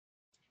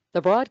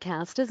The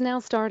broadcast is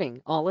now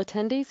starting. All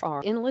attendees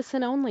are in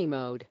listen-only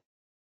mode.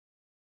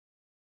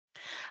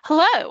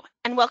 Hello,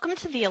 and welcome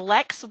to the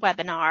ALCTS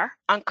webinar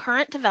on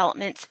current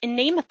developments in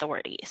name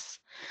authorities.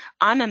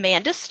 I'm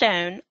Amanda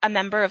Stone, a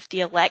member of the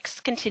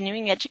ALCTS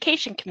Continuing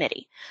Education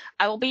Committee.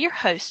 I will be your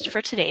host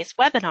for today's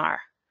webinar.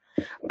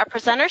 Our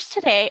presenters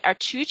today are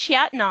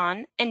Chiat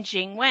Naun and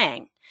Jing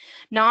Wang.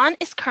 Naun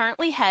is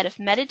currently head of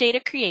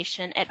metadata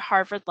creation at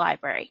Harvard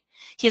Library.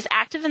 He is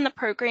active in the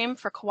program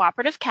for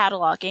cooperative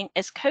cataloging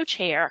as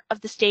co-chair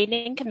of the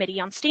Standing Committee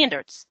on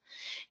Standards.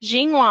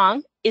 Jing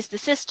Wang is the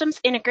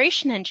systems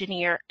integration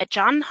engineer at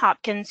Johns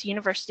Hopkins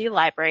University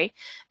Library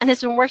and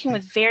has been working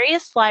with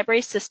various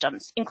library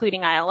systems,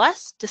 including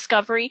ILS,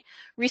 Discovery,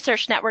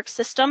 Research Network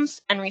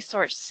Systems, and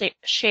Resource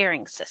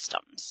Sharing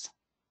Systems.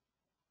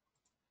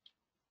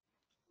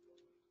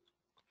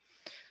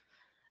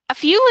 A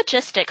few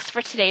logistics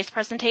for today's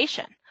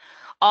presentation.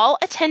 All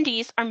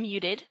attendees are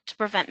muted to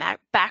prevent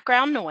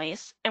background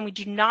noise, and we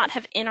do not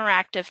have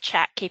interactive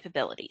chat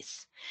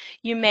capabilities.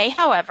 You may,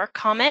 however,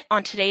 comment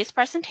on today's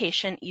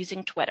presentation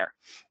using Twitter.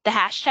 The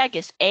hashtag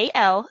is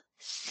ALCTSCE.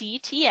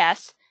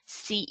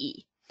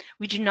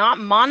 We do not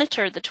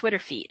monitor the Twitter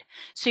feed,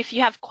 so if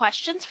you have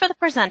questions for the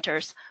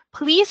presenters,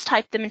 please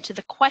type them into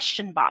the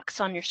question box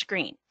on your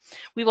screen.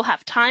 We will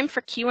have time for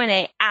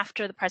Q&A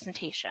after the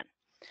presentation.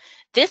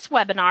 This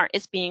webinar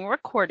is being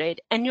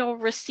recorded, and you'll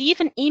receive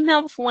an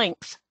email with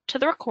links to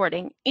the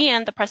recording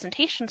and the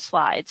presentation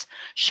slides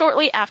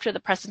shortly after the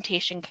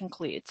presentation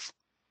concludes.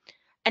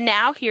 And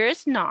now here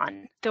is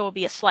Naun. There will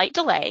be a slight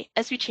delay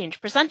as we change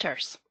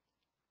presenters.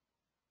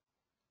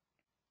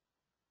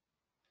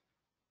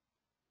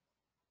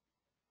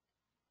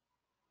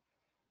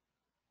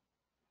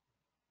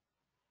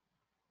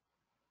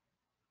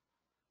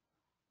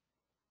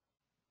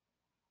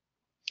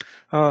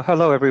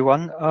 Hello,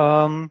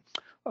 everyone.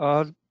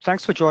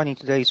 Thanks for joining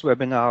today's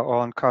webinar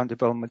on current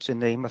developments in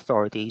name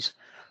authorities.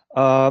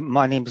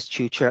 My name is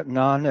Chiat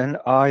Naun, and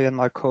I and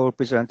my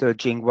co-presenter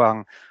Jing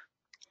Wang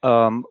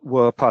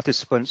were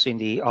participants in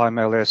the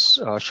IMLS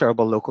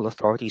Shareable Local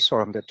Authorities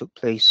Forum that took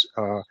place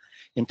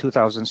in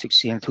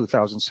 2016 and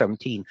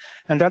 2017.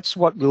 And that's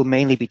what we'll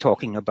mainly be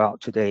talking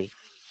about today.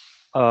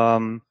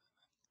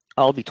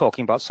 I'll be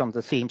talking about some of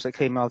the themes that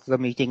came out of the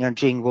meeting, and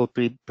Jing will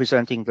be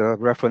presenting the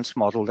reference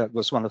model that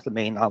was one of the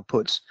main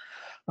outputs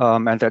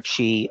and that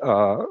she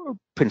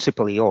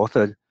principally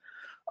authored.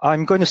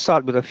 I'm going to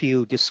start with a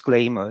few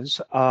disclaimers.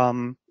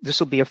 This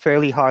will be a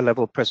fairly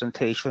high-level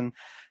presentation,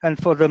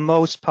 and for the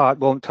most part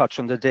won't touch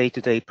on the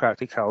day-to-day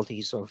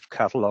practicalities of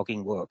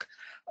cataloging work.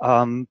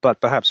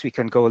 But perhaps we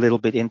can go a little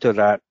bit into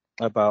that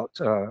about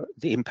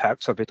the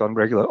impacts of it on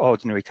regular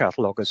ordinary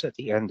catalogers at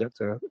the end of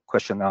the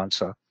question and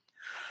answer.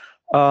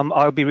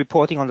 I'll be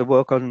reporting on the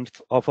work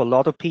of a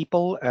lot of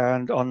people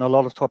and on a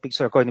lot of topics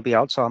that are going to be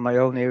outside my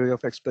own area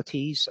of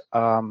expertise,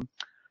 but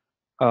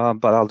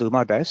I'll do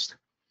my best.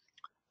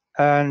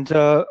 And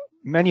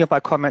many of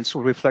my comments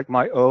will reflect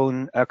my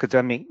own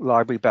academic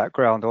library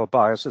background or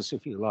biases,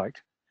 if you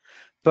like.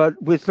 But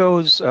with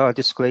those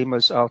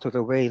disclaimers out of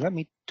the way, let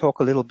me talk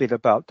a little bit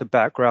about the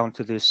background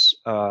to this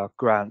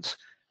grant.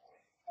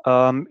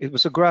 It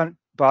was a grant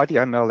by the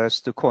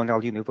MLS to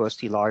Cornell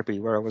University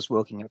Library, where I was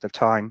working at the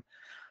time.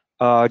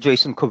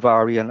 Jason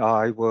Kovari and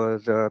I were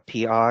the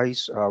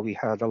PIs. We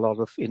had a lot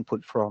of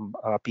input from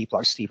people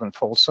like Stephen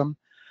Folsom.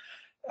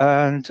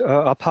 And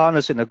our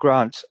partners in the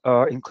grant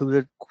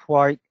included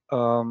quite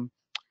a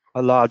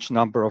large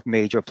number of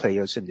major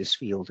players in this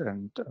field,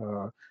 and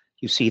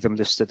you see them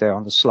listed there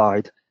on the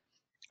slide.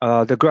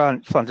 The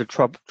grant funded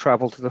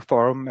travel to the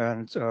forum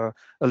and a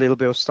little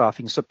bit of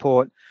staffing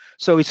support.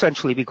 So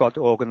essentially, we got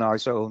to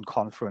organize our own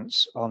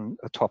conference on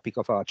a topic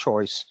of our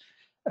choice.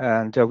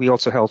 And we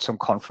also held some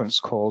conference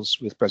calls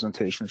with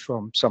presentations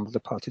from some of the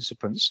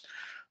participants.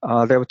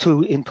 There were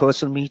 2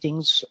 in-person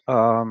meetings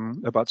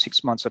about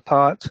 6 months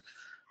apart.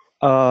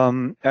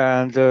 And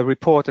the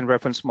report and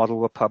reference model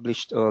were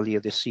published earlier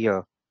this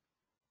year.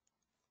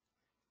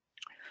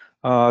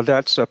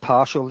 That's a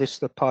partial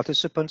list of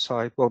participants.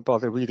 I won't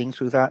bother reading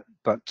through that,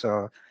 but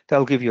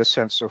that'll give you a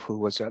sense of who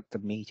was at the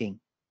meeting.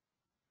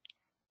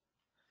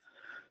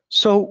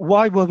 So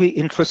why were we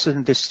interested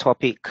in this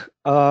topic?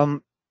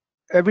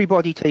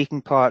 Everybody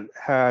taking part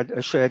had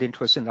a shared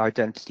interest in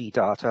identity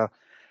data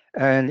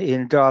and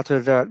in data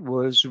that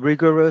was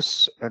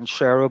rigorous and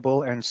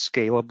shareable and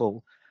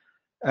scalable.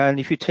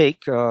 And if you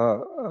take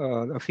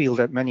a field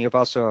that many of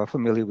us are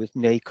familiar with,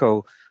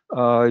 NACO,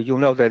 you'll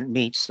know that it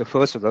meets the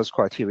first of those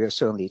criteria.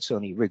 Certainly, it's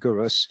only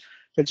rigorous.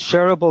 It's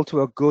shareable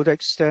to a good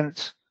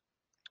extent,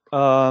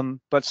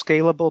 but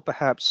scalable,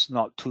 perhaps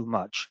not too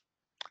much.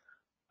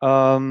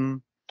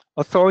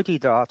 Authority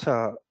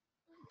data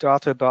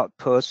about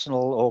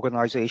personal,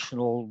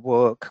 organizational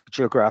work,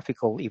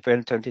 geographical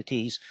event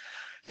entities,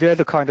 they're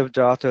the kind of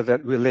data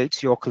that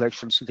relates your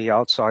collections to the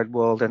outside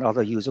world and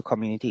other user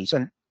communities.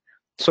 And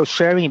so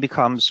sharing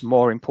becomes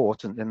more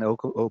important in the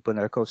open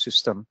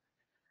ecosystem.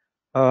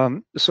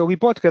 So we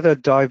brought together a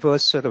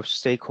diverse set of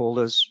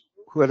stakeholders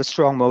who had a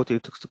strong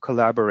motive to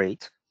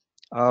collaborate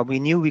We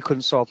knew we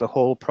couldn't solve the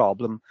whole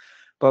problem,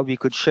 but we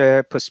could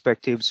share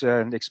perspectives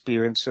and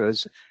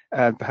experiences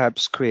and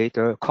perhaps create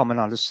a common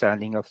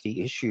understanding of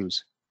the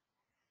issues.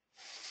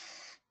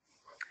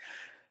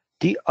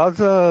 The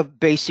other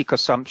basic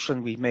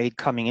assumption we made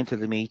coming into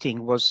the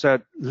meeting was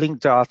that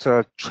linked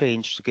data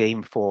changed the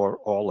game for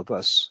all of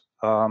us.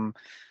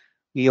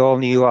 We all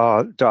knew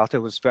our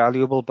data was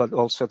valuable, but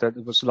also that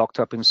it was locked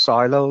up in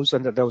silos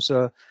and that there was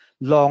a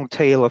long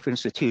tail of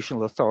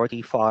institutional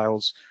authority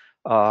files,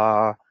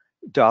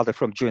 data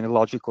from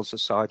genealogical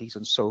societies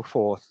and so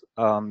forth,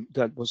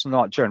 that was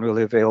not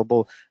generally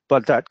available,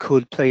 but that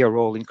could play a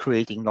role in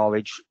creating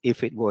knowledge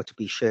if it were to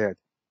be shared.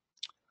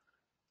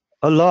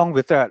 Along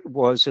with that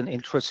was an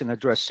interest in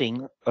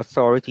addressing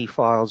authority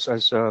files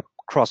as a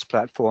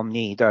cross-platform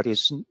need. That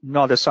is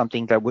not as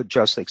something that would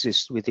just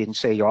exist within,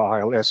 say, your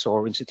ILS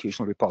or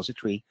institutional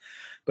repository,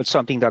 but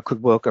something that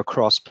could work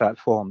across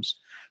platforms.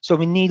 So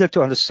we needed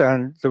to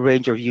understand the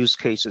range of use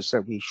cases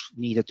that we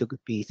needed to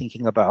be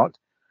thinking about.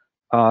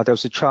 There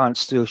was a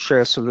chance to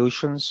share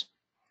solutions,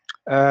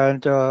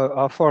 and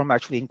our forum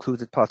actually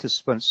included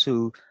participants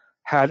who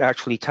had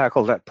actually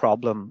tackled that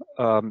problem,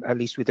 at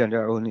least within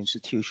their own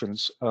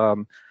institutions.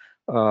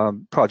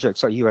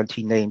 Projects like UNT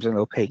Names and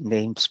Opaque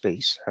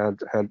Namespace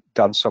had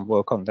done some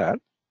work on that.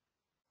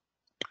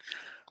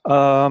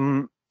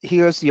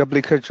 Here's the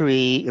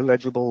obligatory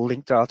illegible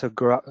linked data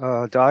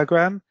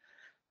diagram.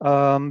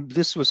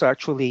 This was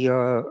actually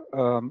a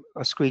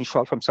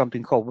screenshot from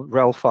something called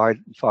Rel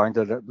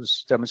Finder that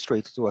was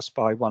demonstrated to us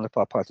by one of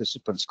our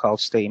participants, Carl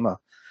Stamer.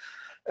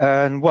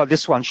 And what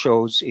this one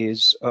shows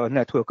is a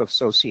network of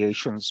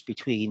associations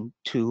between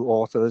two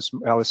authors,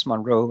 Alice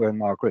Munro and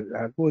Margaret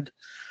Atwood.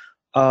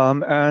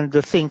 And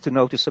the thing to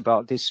notice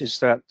about this is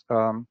that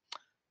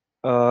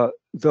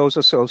those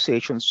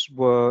associations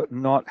were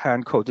not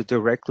hand-coded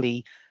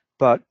directly,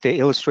 but they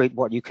illustrate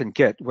what you can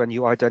get when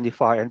you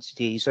identify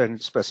entities and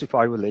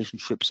specify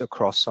relationships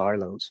across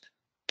silos.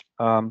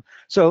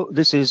 So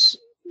this is,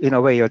 in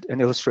a way, an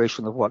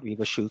illustration of what we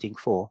were shooting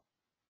for.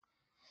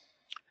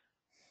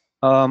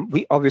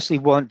 We obviously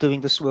weren't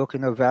doing this work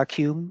in a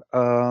vacuum.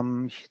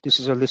 This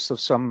is a list of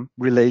some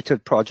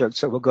related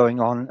projects that were going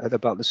on at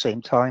about the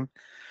same time.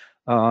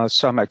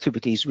 Some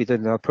activities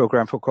within the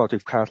Program for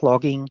Cooperative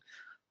Cataloging.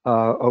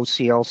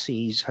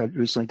 OCLCs had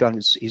recently done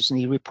its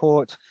ISNI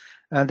report,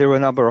 and there were a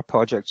number of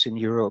projects in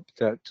Europe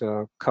that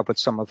covered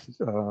some of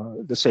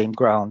the same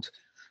ground.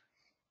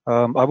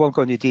 I won't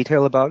go into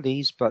detail about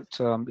these, but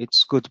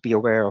it's good to be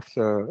aware of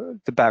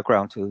the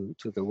background to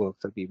the work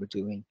that we were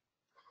doing.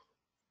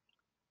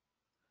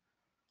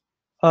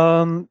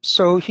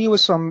 So here were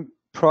some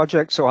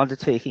projects or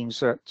undertakings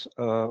that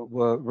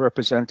were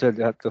represented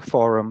at the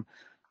forum.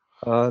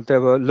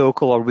 There were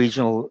local or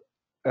regional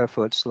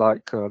efforts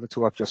like the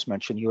two I've just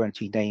mentioned,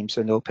 UNT Names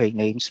and Opaque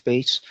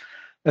Namespace,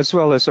 as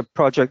well as a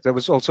project that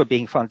was also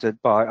being funded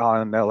by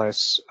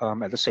RMLS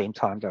at the same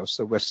time. That was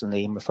the Western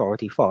Name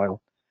Authority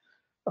file.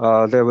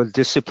 There were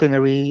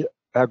disciplinary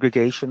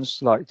aggregations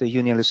like the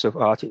Union List of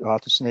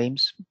Artist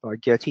Names by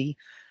Getty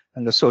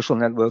and the Social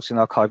Networks in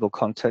Archival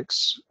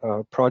Contexts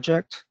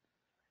project,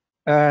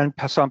 and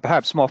some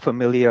perhaps more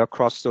familiar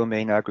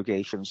cross-domain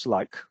aggregations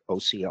like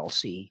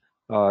OCLC,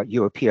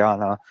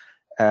 Europeana,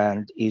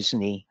 and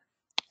ISNI.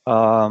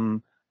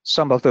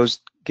 Some of those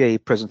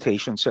gave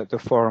presentations at the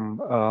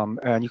forum,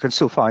 and you can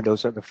still find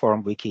those at the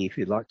forum wiki if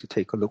you'd like to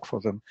take a look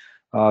for them.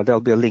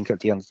 There'll be a link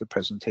at the end of the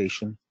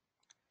presentation.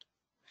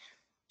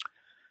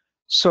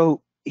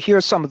 So here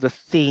are some of the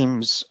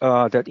themes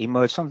that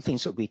emerged, some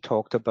things that we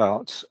talked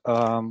about.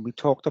 We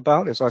talked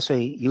about, as I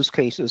say, use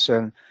cases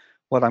and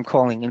what I'm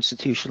calling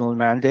institutional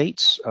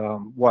mandates,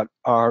 what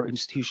our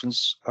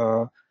institutions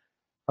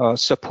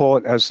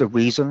support as the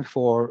reason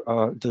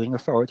for doing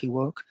authority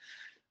work.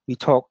 We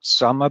talked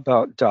some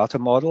about data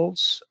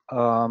models.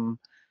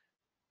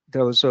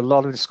 There was a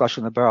lot of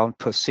discussion around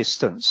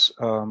persistence,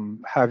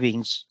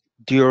 having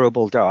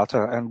durable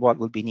data and what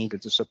would be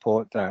needed to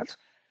support that.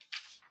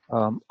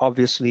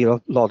 Obviously,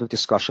 a lot of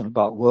discussion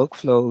about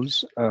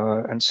workflows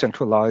and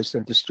centralized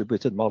and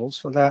distributed models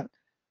for that,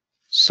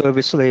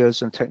 service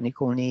layers and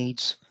technical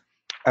needs,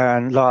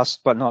 and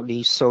last but not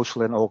least,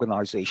 social and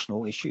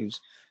organizational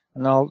issues.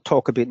 And I'll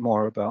talk a bit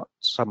more about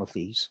some of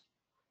these.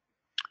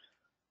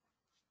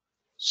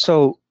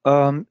 So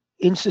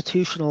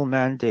institutional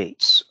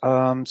mandates.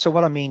 So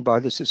what I mean by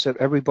this is that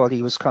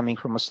everybody was coming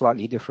from a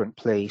slightly different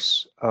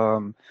place.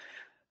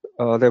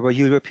 There were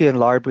European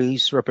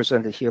libraries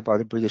represented here by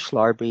the British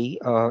Library,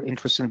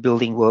 interested in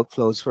building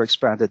workflows for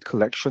expanded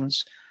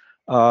collections.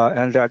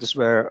 And that is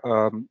where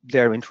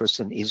their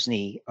interest in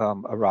ISNI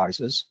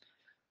arises.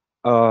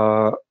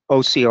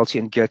 OCLC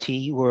and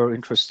Getty were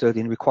interested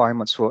in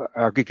requirements for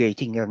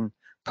aggregating and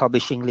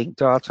publishing linked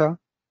data.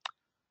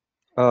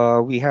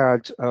 We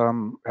had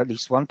at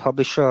least one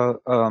publisher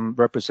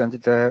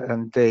represented there,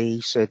 and they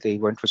said they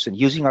were interested in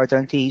using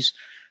identities,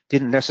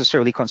 didn't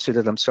necessarily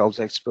consider themselves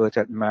expert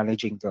at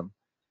managing them.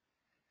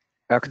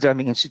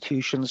 Academic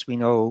institutions, we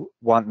know,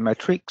 want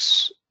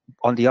metrics.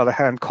 On the other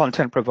hand,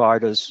 content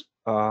providers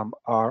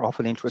are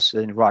often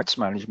interested in rights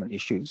management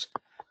issues.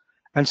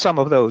 And some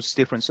of those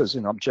differences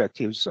in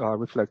objectives are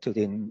reflected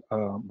in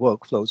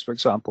workflows, for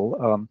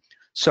example,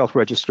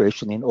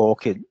 self-registration in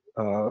ORCID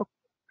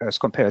as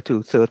compared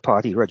to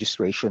third-party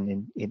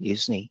registration in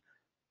ISNI.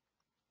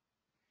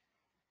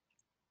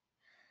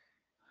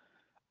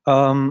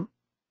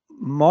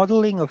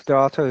 Modeling of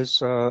data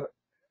is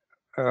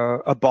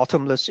a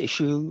bottomless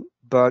issue,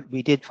 but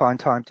we did find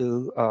time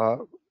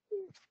to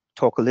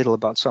talk a little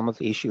about some of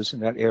the issues in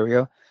that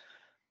area.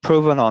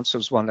 Provenance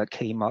was one that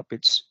came up.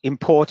 It's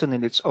important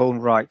in its own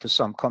right to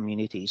some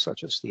communities,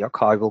 such as the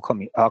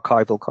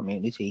archival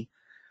community,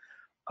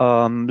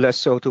 less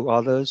so to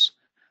others.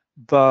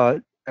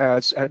 But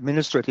as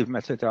administrative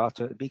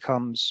metadata, it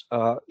becomes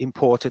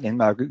important in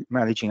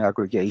managing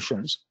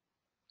aggregations.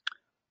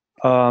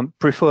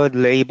 Preferred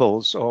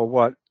labels, or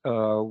what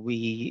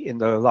we in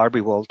the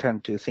library world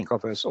tend to think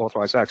of as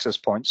authorized access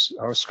points,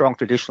 are a strong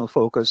traditional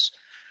focus,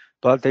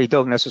 but they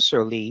don't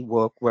necessarily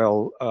work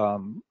well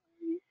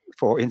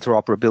for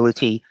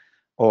interoperability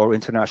or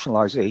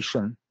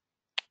internationalization.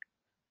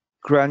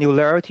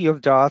 Granularity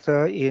of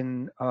data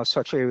in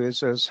such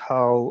areas as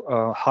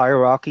how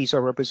hierarchies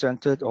are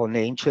represented or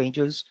name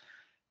changes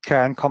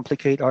can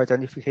complicate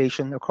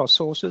identification across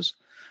sources.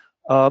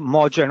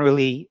 More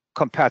generally,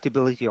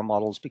 compatibility of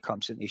models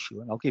becomes an issue,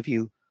 and I'll give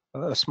you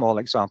a small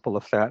example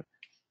of that.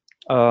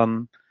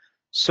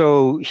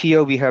 So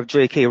here we have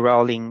J.K.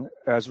 Rowling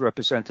as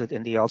represented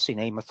in the LC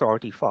name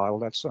authority file.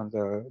 That's on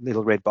the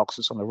little red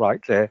boxes on the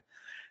right there.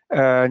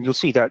 And you'll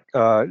see that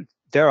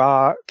there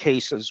are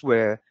cases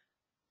where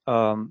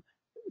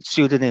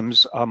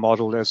pseudonyms are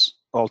modeled as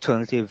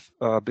alternative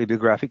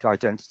bibliographic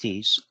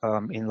identities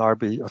in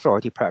library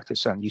authority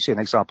practice. And you see an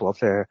example of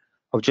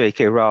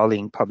J.K.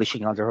 Rowling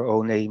publishing under her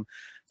own name,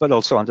 but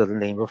also under the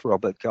name of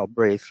Robert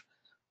Galbraith.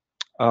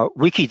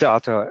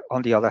 Wikidata,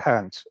 on the other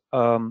hand,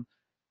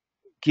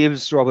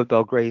 gives Robert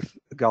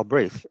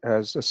Galbraith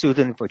as a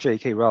pseudonym for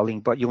J.K.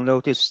 Rowling, but you'll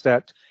notice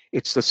that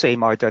it's the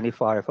same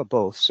identifier for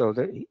both. So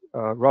the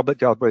Robert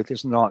Galbraith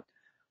is not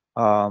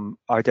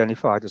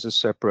identified as a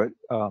separate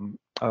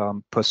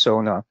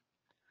persona.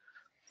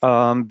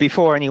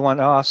 Before anyone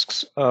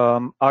asks,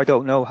 I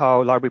don't know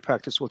how library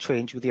practice will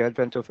change with the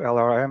advent of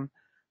LRM,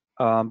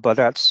 but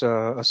that's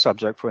a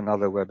subject for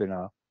another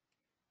webinar.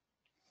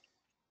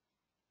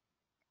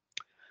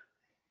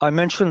 I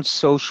mentioned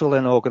social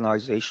and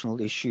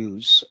organizational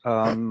issues.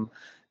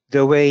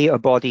 The way a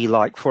body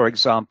like, for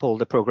example,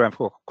 the Program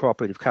for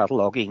Cooperative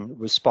Cataloging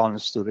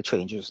responds to the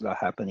changes that are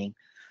happening.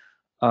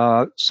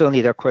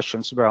 Certainly there are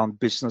questions around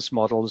business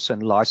models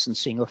and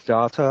licensing of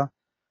data.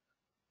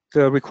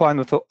 The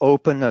requirement for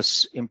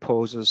openness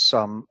imposes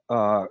some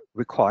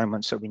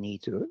requirements that we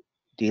need to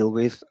deal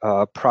with,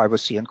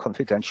 privacy and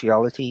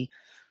confidentiality,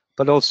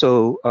 but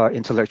also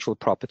intellectual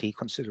property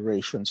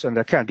considerations. And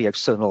there can be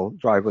external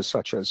drivers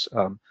such as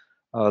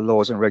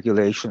laws and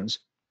regulations.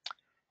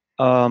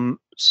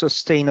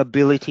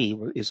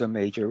 Sustainability is a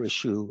major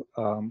issue.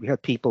 We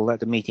had people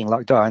at the meeting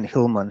like Diane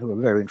Hillman who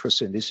were very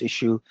interested in this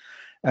issue,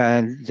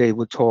 and they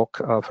would talk,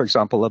 for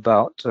example,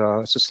 about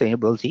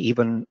sustainability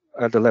even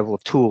at the level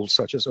of tools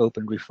such as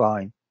Open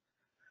Refine.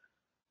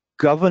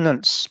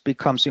 Governance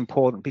becomes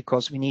important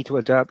because we need to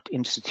adapt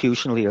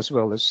institutionally as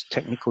well as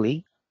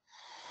technically.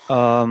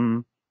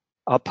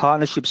 Our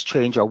partnerships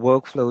change, our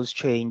workflows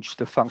change,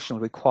 the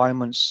functional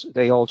requirements,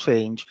 they all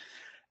change,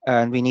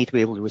 and we need to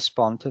be able to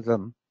respond to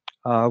them.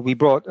 We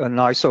brought an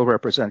ISO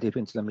representative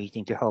into the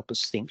meeting to help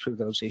us think through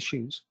those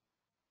issues.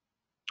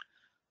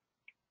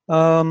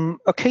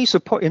 A case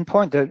in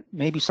point that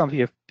maybe some of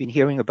you have been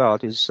hearing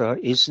about is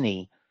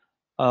ISNI.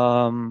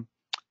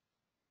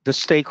 The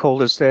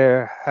stakeholders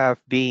there have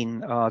been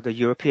the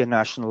European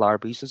national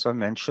libraries, as I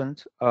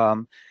mentioned.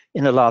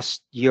 In the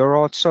last year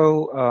or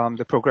so,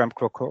 the Program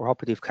for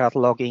Cooperative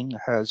Cataloging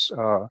has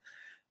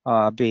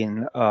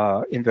been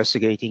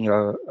investigating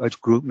a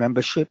group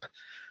membership,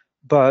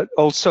 but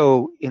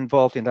also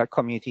involved in that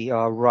community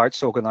are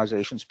rights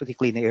organizations,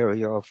 particularly in the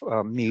area of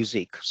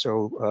music.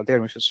 So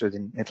they're interested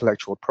in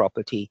intellectual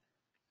property.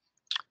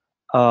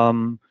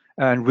 And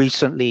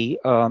recently,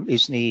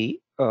 ISNI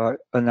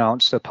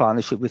announced a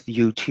partnership with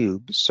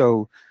YouTube.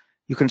 So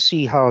you can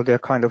see how they're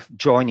kind of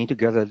joining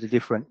together the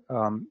different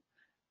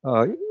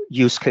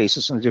use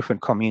cases and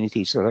different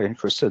communities that are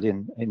interested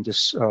in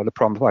this, the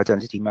problem of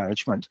identity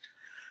management.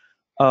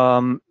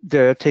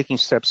 They're taking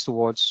steps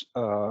towards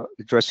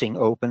addressing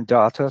open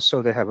data.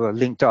 So they have a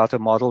linked data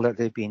model that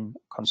they've been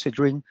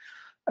considering,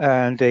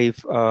 and they've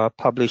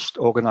published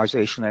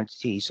organization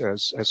entities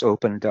as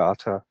open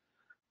data.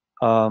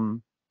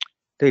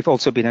 They've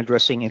also been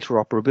addressing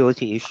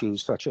interoperability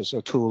issues, such as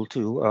a tool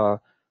to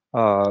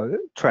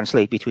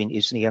translate between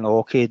ISNI and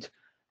ORCID.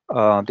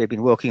 They've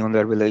been working on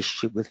their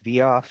relationship with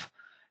VIAF.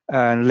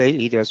 And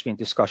lately, there's been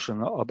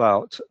discussion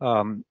about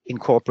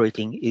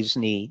incorporating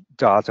ISNI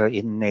data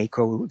in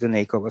NACO, the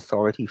NACO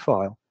authority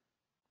file.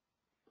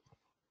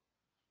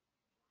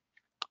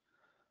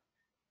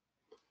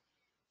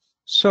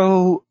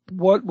 So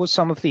what were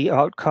some of the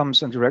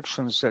outcomes and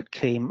directions that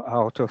came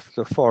out of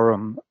the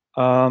forum?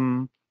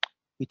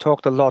 We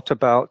talked a lot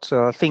about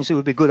things that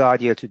would be a good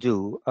idea to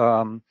do,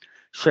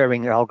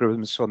 sharing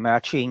algorithms for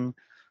matching,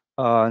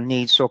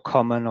 needs for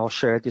common or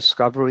shared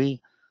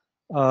discovery.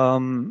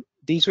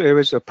 These are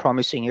areas of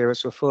promising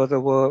areas for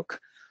further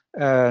work,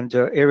 and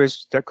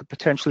areas that could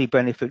potentially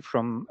benefit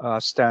from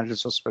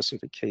standards or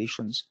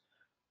specifications.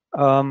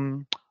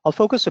 I'll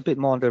focus a bit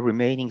more on the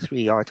remaining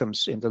 3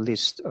 items in the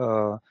list,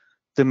 the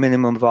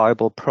minimum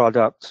viable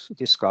product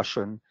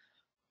discussion,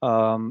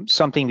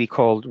 something we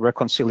called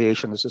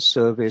reconciliation as a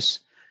service,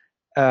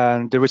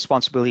 and the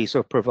responsibilities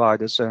of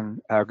providers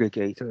and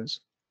aggregators.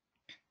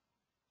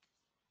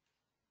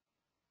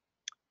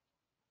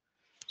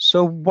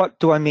 So what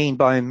do I mean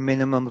by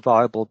minimum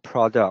viable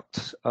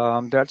product?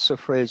 That's a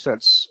phrase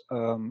that's,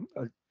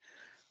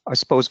 I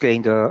suppose,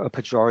 gained a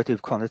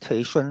pejorative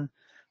connotation.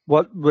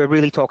 What we're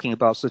really talking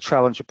about is the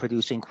challenge of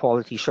producing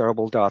quality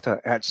shareable data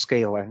at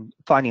scale and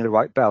finding the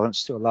right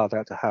balance to allow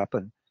that to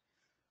happen.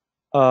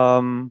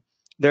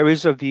 There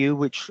is a view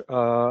which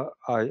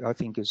I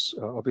think is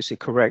obviously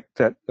correct,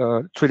 that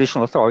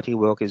traditional authority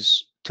work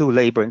is too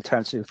labor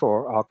intensive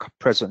for our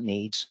present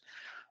needs.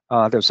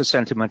 There's a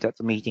sentiment at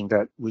the meeting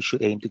that we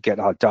should aim to get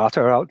our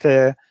data out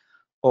there,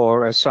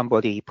 or as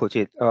somebody put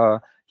it,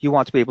 you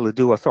want to be able to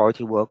do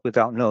authority work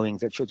without knowing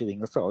that you're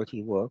doing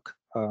authority work.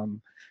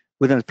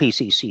 Within the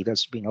PCC,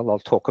 there's been a lot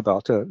of talk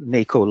about a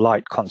NACO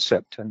light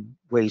concept and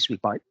ways we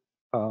might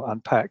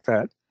unpack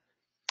that.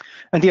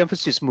 And the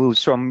emphasis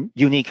moves from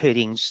unique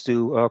headings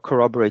to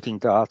corroborating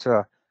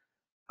data,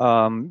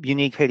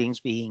 unique headings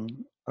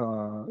being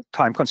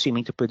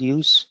time-consuming to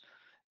produce,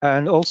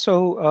 and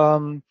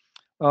also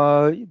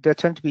there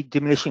tend to be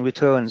diminishing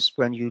returns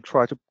when you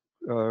try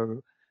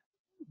to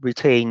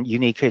retain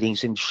unique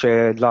headings in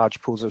large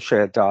pools of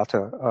shared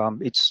data.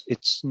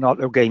 It's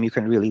not a game you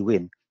can really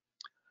win.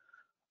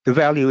 The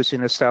value is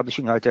in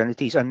establishing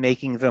identities and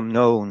making them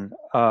known,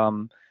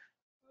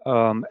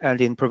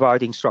 and in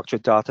providing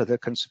structured data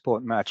that can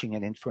support matching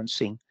and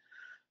inferencing.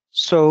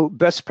 So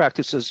best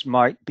practices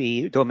might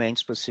be domain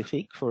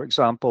specific. For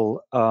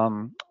example,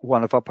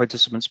 one of our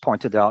participants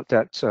pointed out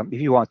that if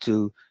you want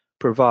to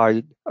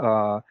provide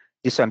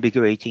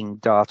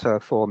disambiguating data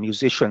for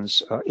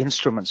musicians,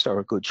 instruments are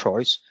a good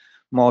choice,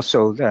 more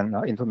so than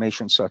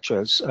information such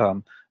as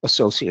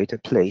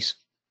associated place.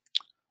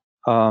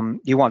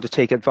 You want to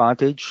take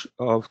advantage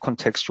of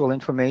contextual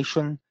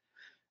information,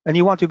 and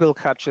you want to be able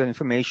to capture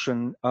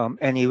information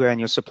anywhere in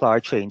your supply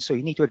chain. So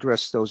you need to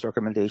address those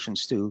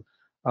recommendations to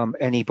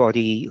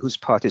anybody who's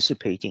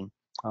participating,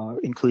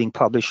 including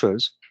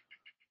publishers.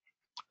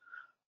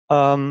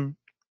 Producing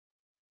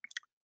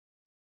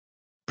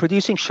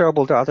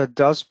shareable data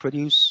does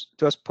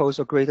pose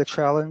a greater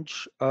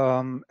challenge.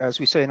 As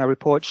we say in our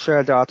report,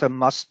 shared data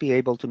must be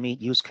able to meet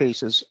use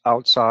cases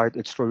outside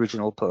its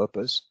original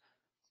purpose.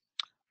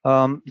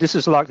 This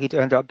is likely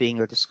to end up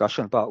being a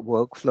discussion about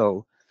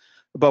workflow,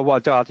 about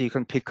what data you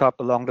can pick up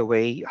along the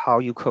way, how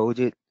you code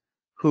it,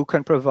 who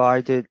can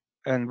provide it,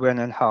 and when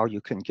and how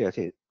you can get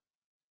it.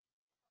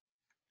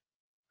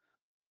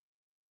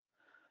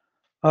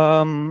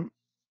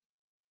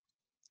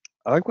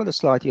 I've got a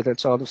slide here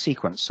that's out of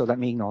sequence, so let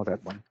me ignore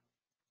that one.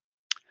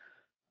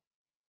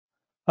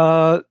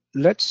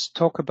 Let's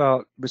talk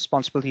about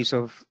responsibilities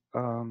of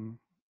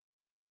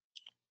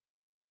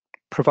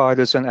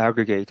providers and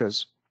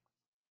aggregators.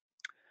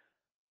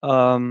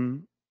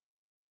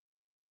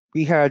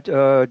 We had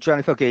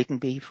Jennifer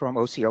Gatenby from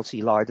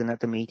OCLC Leiden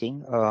at the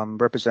meeting,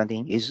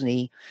 representing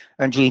ISNI,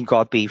 and Jean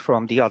Godby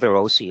from the other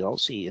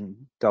OCLC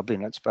in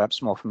Dublin. That's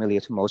perhaps more familiar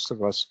to most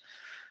of us.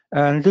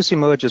 And this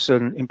emerges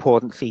an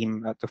important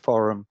theme at the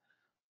forum.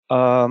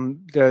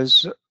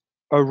 There's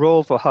a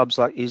role for hubs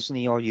like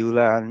ISNI or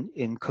ULAN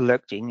in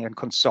collecting and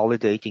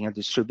consolidating and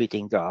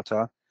distributing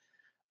data,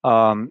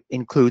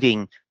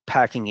 including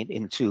packing it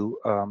into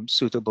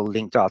suitable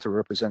linked data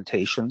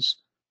representations.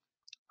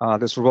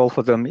 There's a role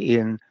for them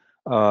in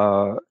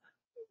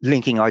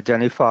linking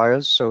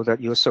identifiers so that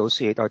you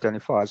associate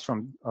identifiers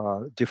from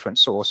different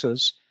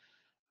sources.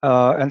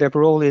 And they have a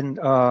role in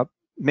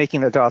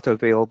making the data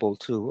available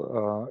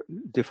to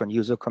different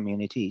user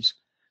communities.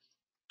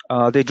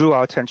 They drew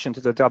our attention to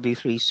the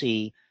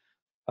W3C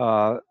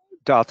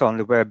Data on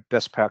the Web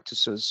Best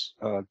Practices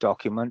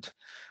document,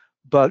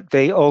 but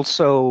they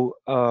also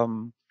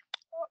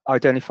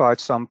identified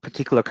some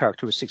particular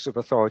characteristics of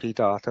authority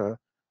data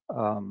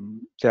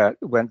that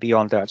went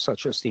beyond that,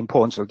 such as the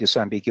importance of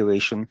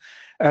disambiguation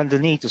and the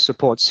need to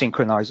support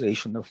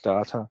synchronization of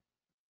data.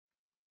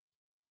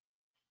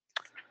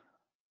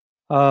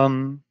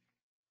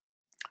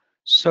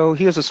 So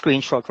here's a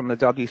screenshot from the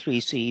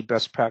W3C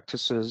best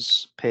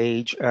practices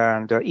page,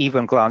 and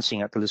even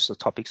glancing at the list of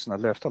topics on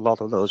the left, a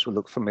lot of those will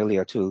look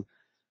familiar to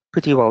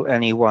pretty well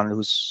anyone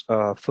who's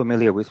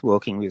familiar with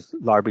working with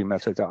library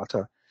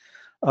metadata.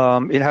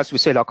 It has to be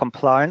said our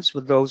compliance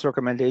with those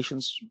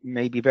recommendations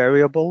may be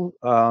variable.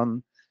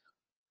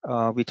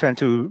 We tend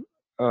to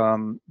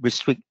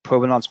restrict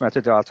provenance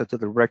metadata to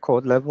the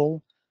record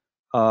level.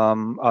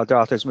 Our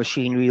data is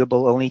machine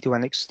readable only to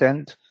an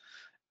extent.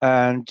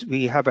 and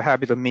we have a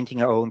habit of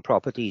minting our own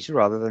properties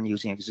rather than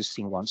using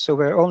existing ones. So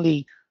we're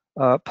only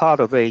part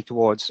of the way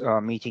towards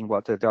meeting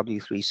what the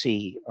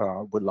W3C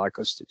would like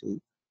us to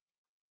do.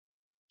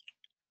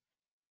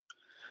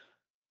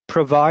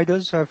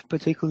 Providers have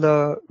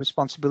particular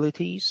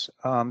responsibilities.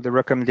 The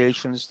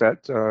recommendations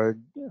that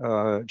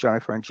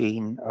Jennifer and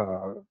Jean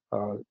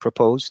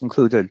proposed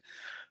included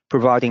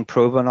providing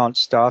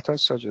provenance data,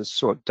 such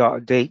as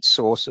dates,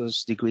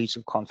 sources, degrees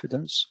of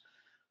confidence,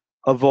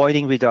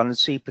 avoiding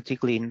redundancy,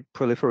 particularly in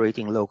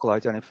proliferating local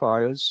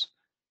identifiers,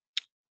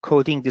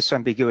 coding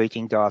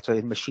disambiguating data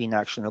in machine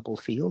actionable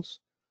fields,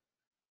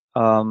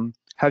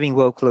 having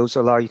workflows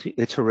allow you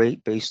to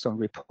iterate based on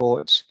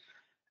reports,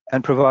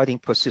 and providing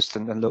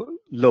persistent and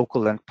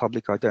local and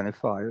public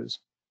identifiers.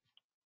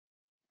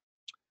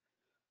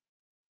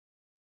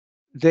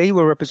 They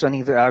were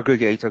representing the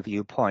aggregator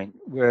viewpoint,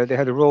 where they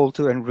had a role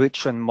to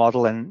enrich and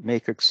model and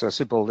make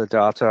accessible the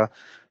data,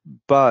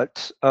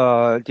 but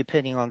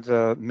depending on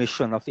the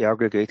mission of the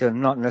aggregator,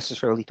 not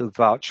necessarily to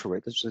vouch for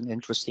it. This is an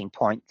interesting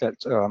point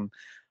that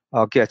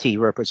our Getty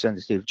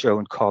representative,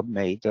 Joan Cobb,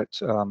 made, that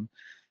the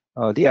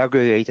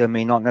aggregator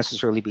may not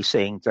necessarily be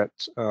saying that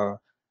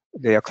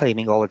they are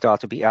claiming all the data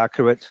to be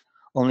accurate,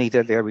 only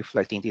that they're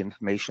reflecting the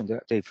information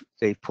that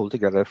they've pulled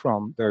together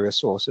from various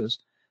sources.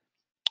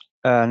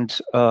 And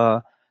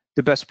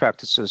the best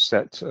practices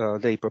that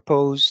they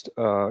proposed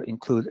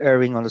include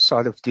erring on the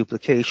side of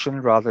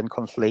duplication rather than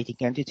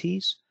conflating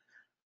entities,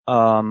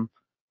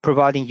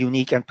 providing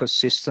unique and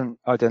persistent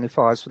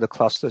identifiers for the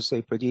clusters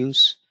they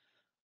produce,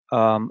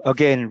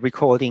 again,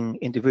 recording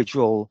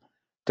individual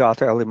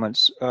data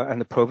elements and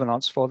the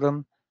provenance for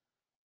them,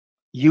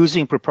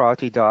 using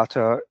proprietary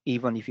data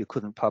even if you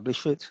couldn't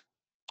publish it,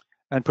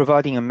 and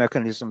providing a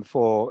mechanism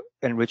for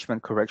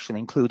enrichment correction,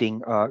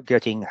 including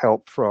getting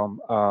help from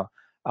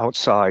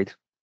outside.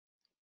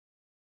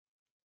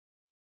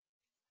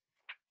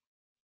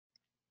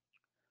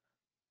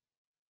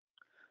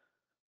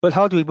 But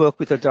how do we work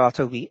with the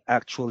data we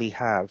actually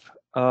have?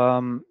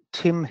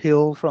 Tim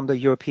Hill from the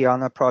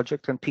Europeana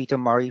project and Peter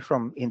Murray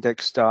from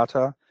Index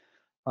Data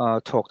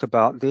talked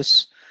about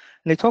this.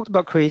 And they talked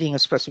about creating a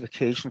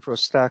specification for a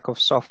stack of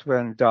software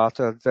and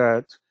data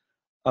that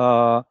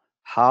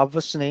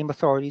harvest name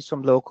authorities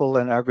from local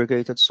and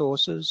aggregated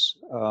sources.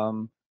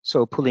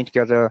 So pulling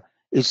together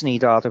ISNI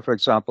data, for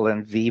example,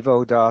 and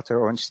Vivo data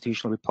or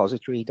institutional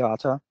repository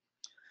data.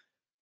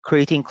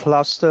 Creating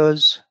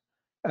clusters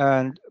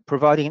and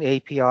providing an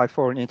API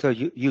for an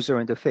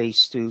user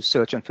interface to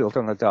search and filter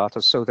on the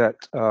data so that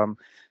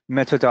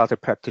metadata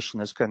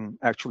practitioners can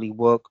actually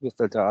work with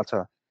the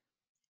data.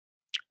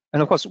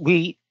 And of course,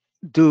 we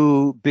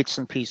do bits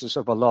and pieces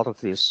of a lot of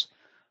this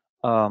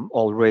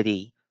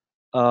already.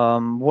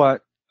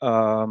 What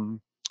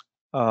Tim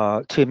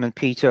and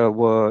Peter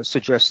were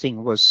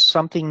suggesting was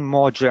something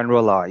more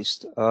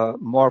generalized,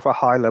 more of a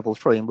high-level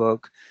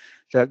framework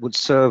that would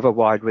serve a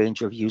wide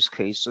range of use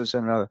cases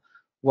and a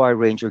wide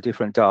range of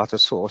different data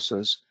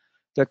sources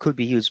that could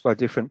be used by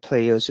different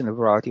players in a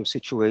variety of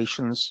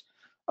situations,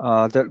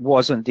 that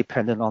wasn't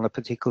dependent on a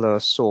particular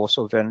source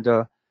or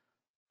vendor,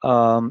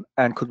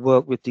 and could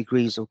work with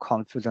degrees of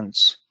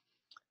confidence.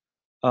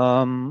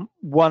 One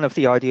of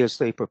the ideas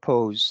they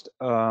proposed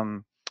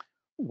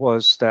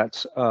was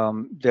that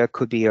there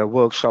could be a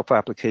workshop for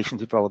application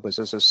developers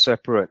as a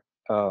separate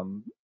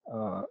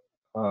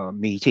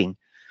meeting.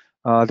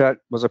 That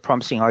was a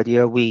promising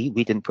idea. We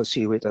didn't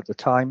pursue it at the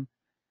time,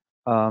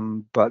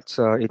 but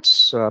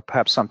it's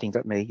perhaps something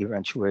that may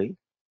eventuate.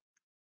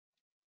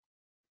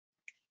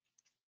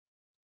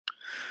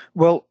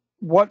 Well,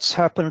 what's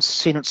happened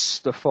since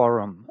the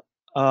forum?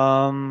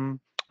 I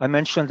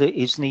mentioned the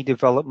ISNI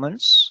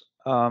developments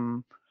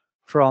from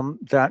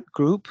that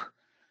group.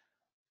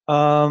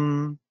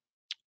 I'm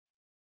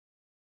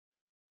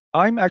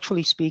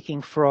actually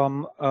speaking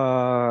from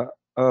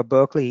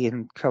Berkeley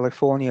in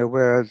California,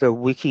 where the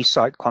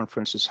WikiCite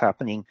conference is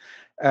happening.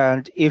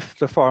 And if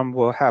the forum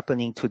were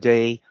happening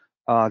today,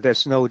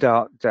 there's no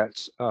doubt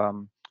that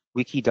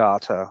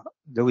Wikidata,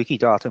 the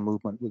Wikidata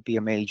movement would be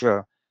a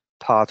major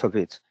part of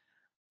it.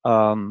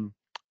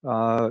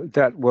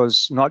 That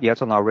was not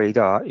yet on our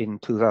radar in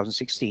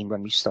 2016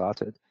 when we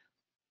started.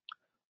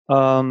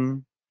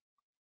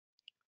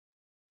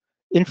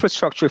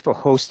 Infrastructure for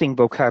hosting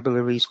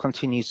vocabularies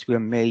continues to be a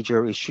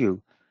major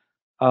issue.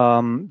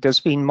 There's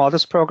been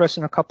modest progress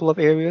in a couple of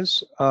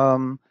areas.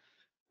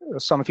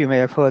 Some of you may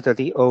have heard that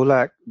the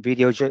OLAC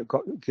video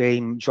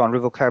game genre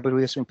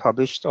vocabulary has been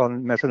published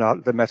on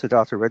the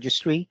metadata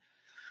registry.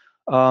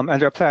 And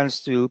there are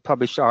plans to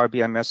publish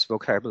RBMS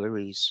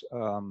vocabularies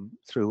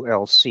through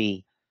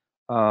LC.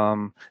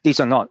 These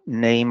are not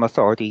name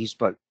authorities,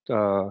 but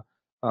a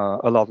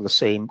lot of the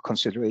same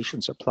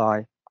considerations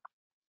apply.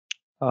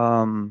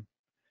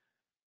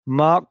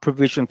 MARC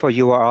provision for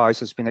URIs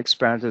has been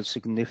expanded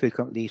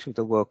significantly through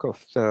the work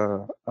of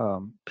the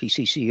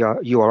PCC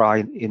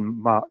URIs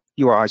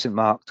in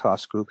MARC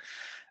task group.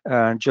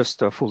 And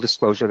just a full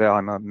disclosure there,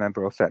 I'm a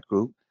member of that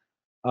group,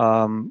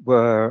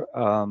 where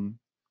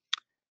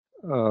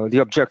the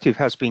objective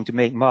has been to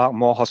make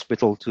more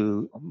hospitable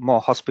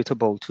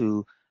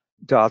to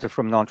data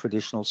from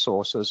non-traditional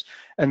sources,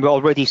 and we're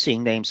already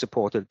seeing names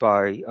supported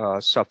by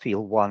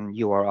subfield 1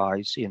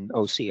 URIs in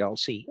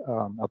OCLC.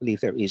 I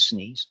believe there is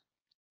SNEs.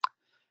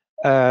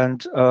 And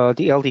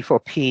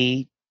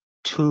the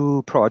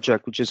LD4P2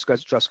 project, which is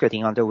just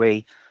getting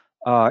underway,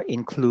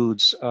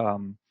 includes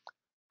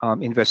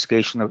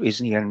investigation of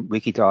ISNI and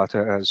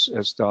Wikidata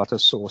as data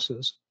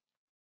sources.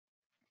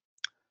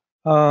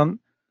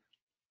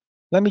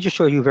 Let me just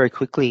show you very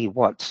quickly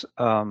what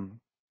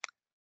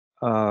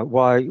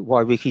why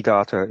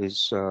Wikidata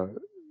is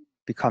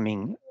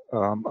becoming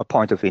a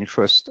point of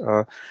interest.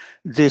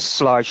 This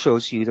slide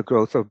shows you the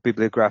growth of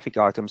bibliographic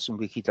items in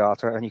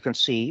Wikidata, and you can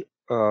see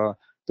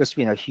there's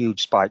been a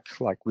huge spike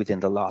like within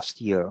the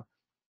last year.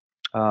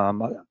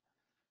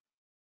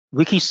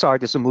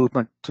 WikiCite is a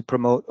movement to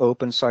promote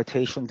open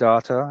citation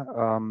data,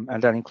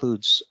 and that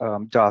includes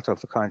data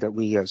of the kind that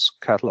we as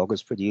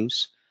catalogers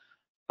produce.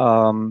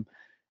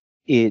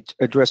 It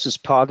addresses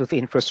part of the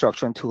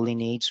infrastructure and tooling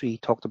needs we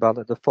talked about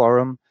at the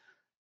forum.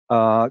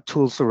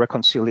 Tools for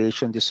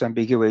reconciliation,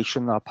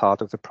 disambiguation are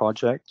part of the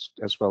project,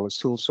 as well as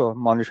tools for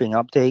monitoring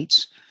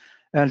updates.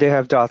 And they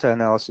have data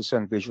analysis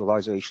and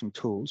visualization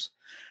tools.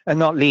 And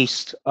not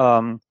least,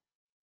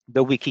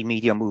 the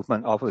Wikimedia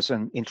movement offers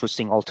an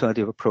interesting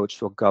alternative approach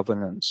for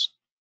governance.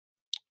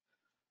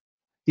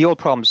 The old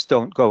problems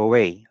don't go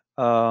away.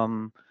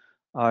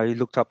 I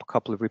looked up a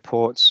couple of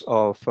reports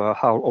of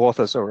how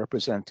authors are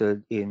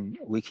represented in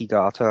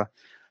Wikidata.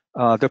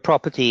 The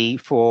property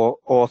for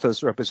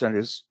authors represented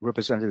as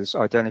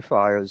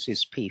identifiers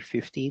is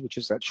P50, which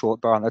is that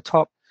short bar on the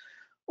top.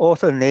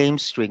 Author name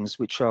strings,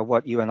 which are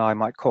what you and I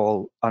might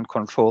call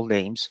uncontrolled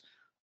names,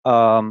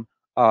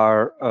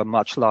 are a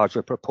much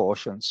larger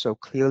proportion. So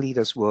clearly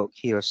there's work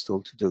here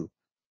still to do.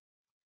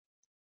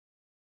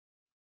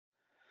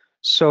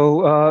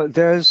 So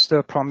there's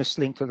the promised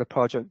link to the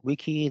project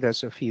wiki.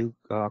 There's a few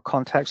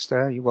contacts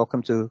there. You're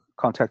welcome to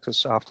contact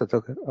us after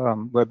the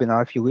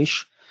webinar if you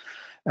wish.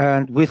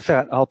 And with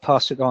that, I'll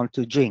pass it on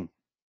to Jing.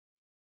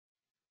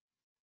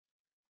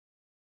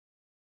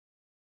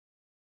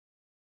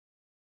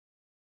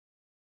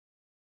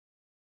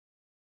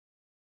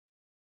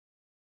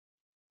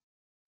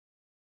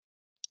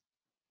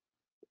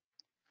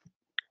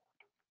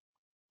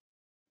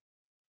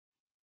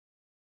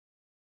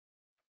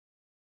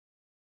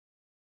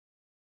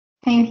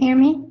 Can you hear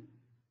me?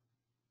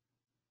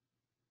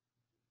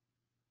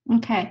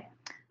 Okay.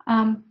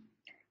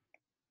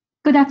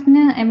 Good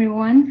afternoon,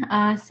 everyone.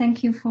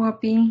 Thank you for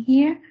being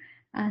here.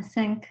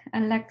 Thank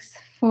Alex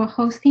for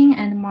hosting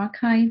and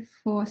Markai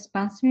for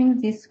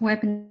sponsoring this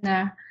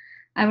webinar.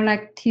 I would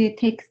like to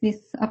take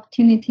this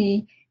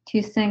opportunity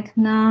to thank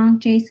Naun,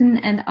 Jason,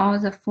 and all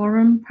the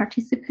forum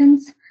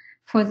participants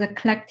for the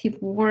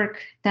collective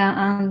work done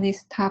on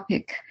this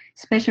topic,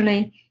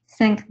 especially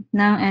thank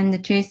Naun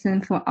and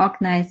Jason for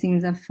organizing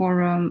the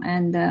forum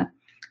and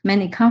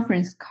many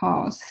conference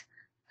calls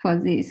for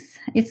this.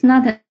 It's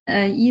not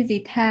an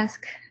easy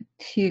task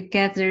to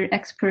gather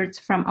experts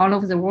from all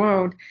over the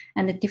world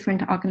and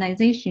different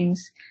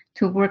organizations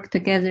to work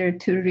together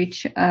to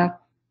reach a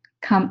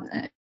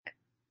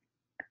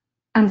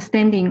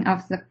understanding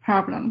of the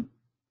problem.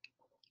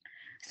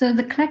 So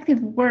the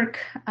collective work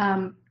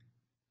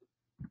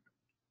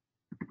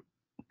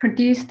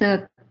produced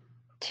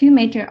two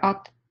major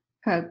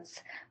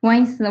outputs.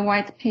 One is the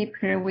white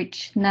paper,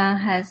 which Naun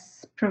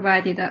has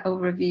provided an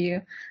overview.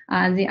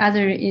 The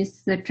other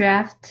is the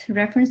draft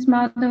reference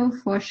model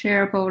for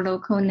shareable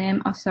local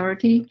name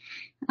authority,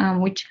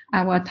 which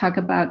I will talk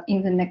about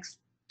in the next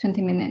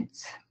 20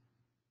 minutes.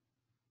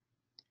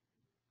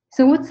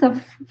 So what's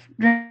a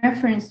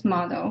reference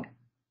model?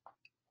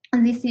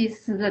 And this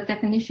is the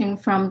definition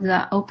from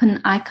the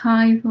Open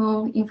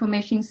Archival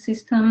Information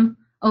System,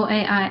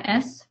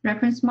 OAIS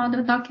reference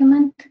model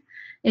document.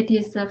 It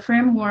is a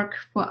framework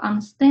for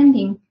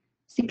understanding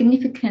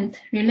significant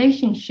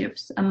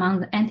relationships among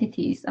the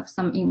entities of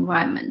some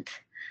environment.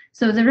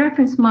 So the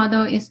reference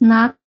model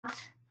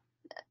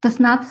does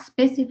not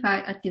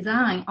specify a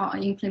design or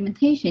an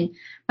implementation,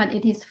 but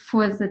it is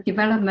for the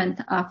development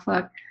of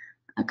a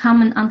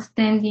common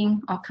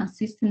understanding or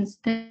consistent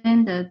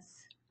standards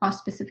or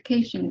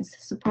specifications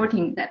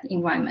supporting that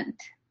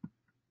environment.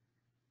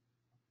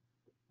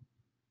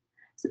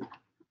 So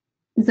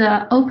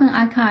the Open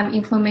Archival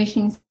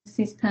Information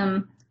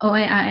System,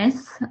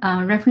 OAIS,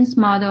 reference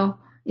model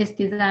is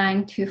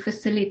designed to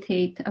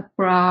facilitate a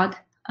broad,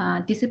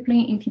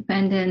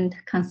 discipline-independent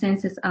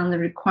consensus on the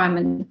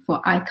requirement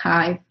for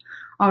archive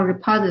or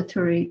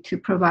repository to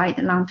provide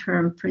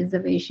long-term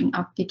preservation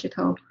of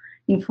digital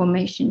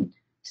information.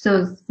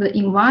 So the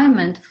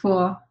environment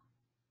for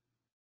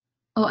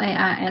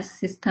OAIS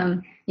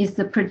system is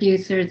the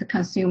producer, the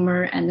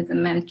consumer, and the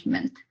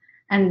management.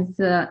 And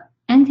the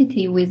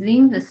entity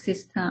within the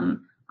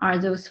system are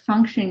those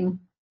functions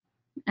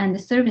and the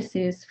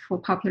services for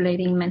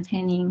populating,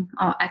 maintaining,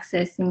 or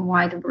accessing a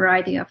wide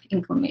variety of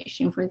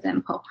information. For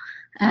example,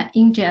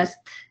 ingest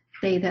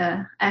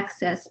data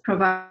access,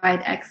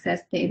 provide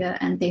access data,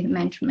 and data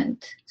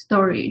management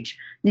storage.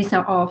 These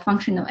are all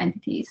functional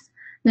entities.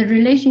 The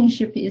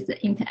relationship is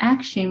the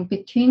interaction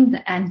between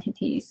the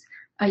entities.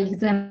 An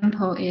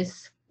example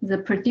is the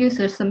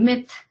producer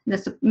submits the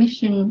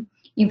submission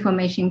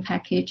information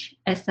package,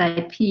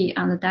 SIP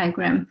on the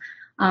diagram,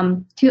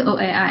 to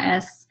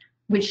OAIS,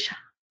 which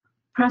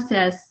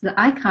process the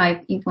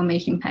archive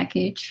information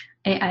package,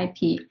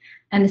 AIP,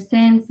 and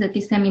sends the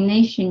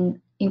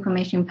dissemination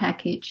information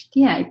package,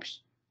 DIP,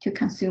 to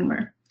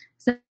consumer.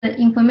 So the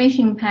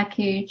information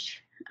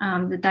package,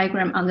 the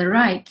diagram on the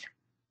right,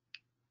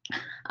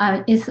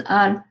 is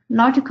a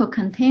logical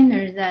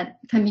container that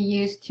can be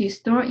used to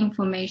store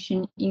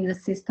information in the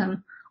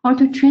system or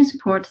to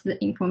transport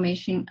the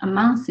information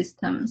among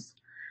systems.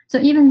 So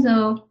even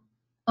though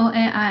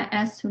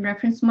OAIS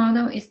reference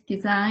model is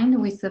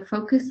designed with a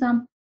focus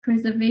on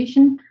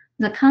preservation,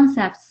 the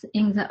concepts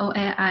in the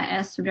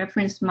OAIS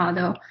reference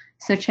model,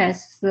 such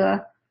as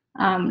the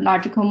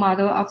logical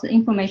model of the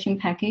information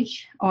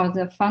package or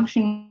the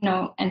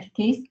functional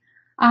entities,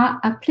 are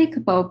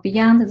applicable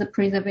beyond the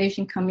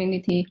preservation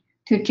community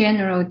to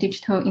general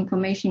digital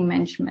information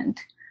management.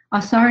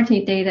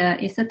 Authority data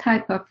is a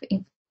type of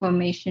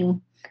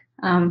information,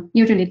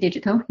 usually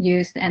digital,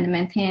 used and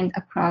maintained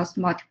across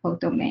multiple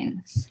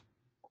domains.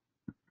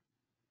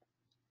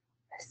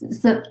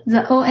 The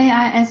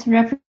OAIS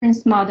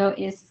reference model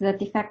is the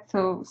de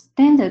facto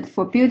standard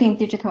for building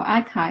digital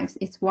archives.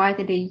 It's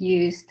widely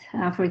used,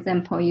 for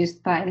example,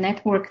 used by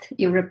Networked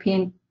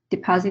European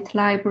Deposit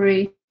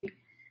Library,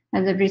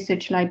 and the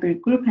Research Library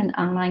Group, and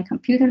Online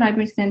Computer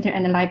Library Center,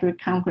 and the Library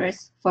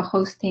Congress for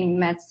hosting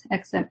METS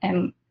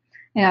XML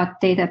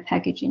data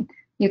packaging.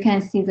 You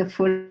can see the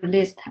full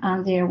list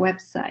on their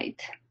website.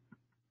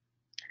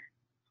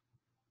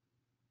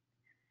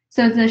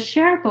 So the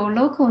shareable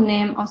local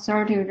name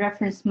authority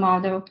reference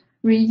model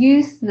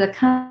reuse the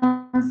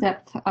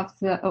concept of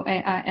the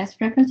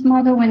OAIS reference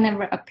model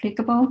whenever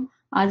applicable.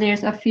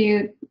 There's a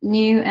few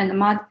new and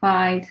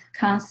modified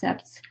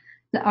concepts.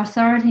 The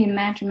authority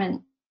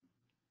management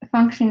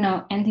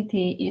functional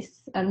entity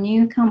is a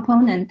new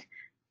component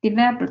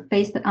developed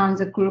based on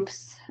the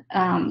group's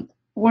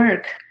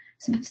work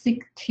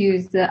specific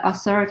to the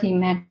authority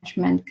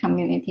management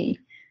community.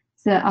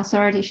 The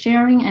authority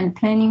sharing and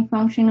planning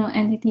functional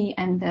entity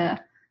and the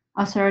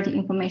authority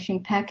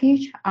information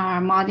package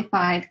are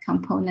modified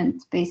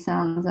components based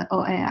on the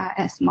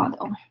OAIS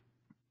model.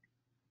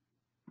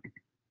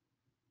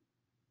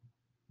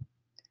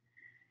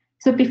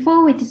 So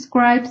before we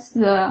describe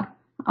the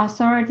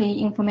authority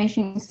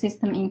information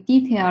system in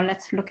detail,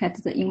 let's look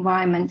at the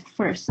environment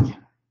first.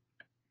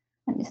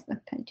 And this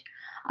page.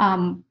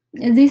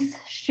 This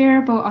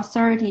shareable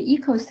authority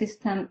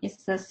ecosystem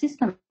is the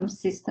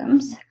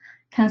systems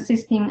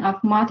consisting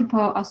of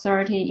multiple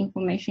authority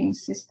information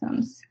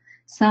systems.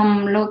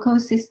 Some local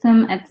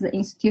system at the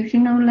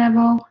institutional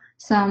level,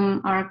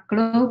 some are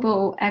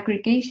global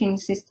aggregation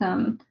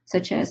system,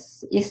 such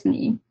as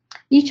ISNI.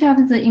 Each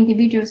of the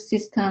individual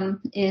systems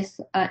is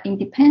an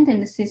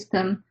independent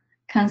system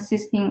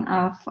consisting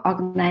of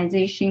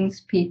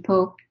organizations,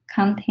 people,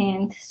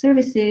 content,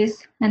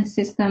 services, and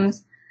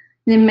systems,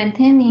 then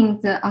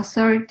maintaining the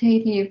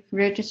authoritative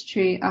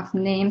registry of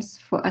names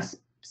for a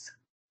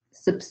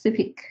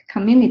specific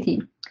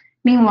community.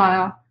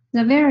 Meanwhile,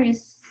 the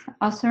various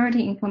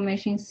authority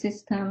information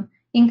systems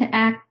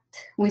interact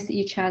with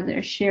each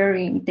other,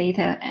 sharing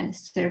data and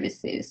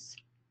services.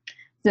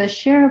 The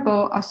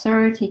shareable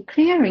authority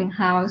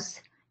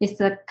clearinghouse is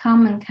the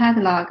common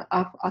catalog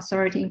of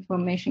authority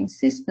information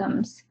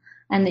systems,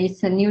 and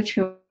it's a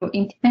neutral,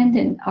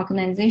 independent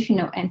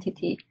organizational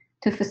entity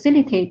to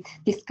facilitate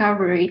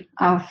discovery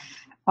of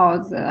all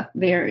the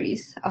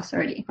various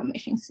authority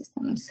information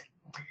systems.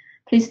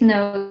 Please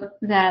note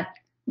that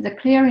the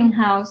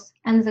clearinghouse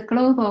and the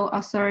global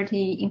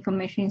authority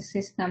information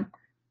system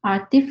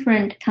are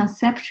different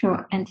conceptual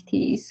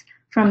entities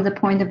from the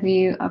point of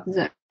view of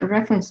the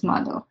reference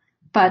model,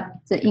 but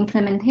the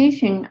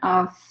implementation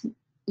of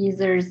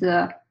either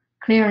the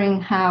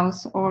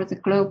clearinghouse or the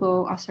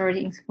global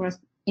authority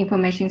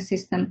information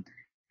system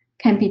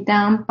can be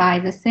done by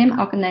the same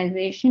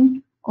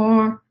organization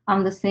or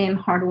on the same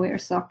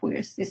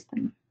hardware-software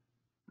system.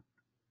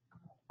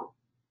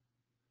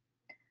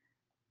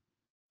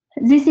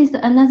 This is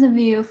another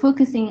view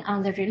focusing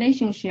on the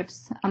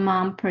relationships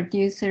among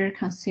producer,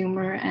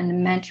 consumer,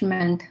 and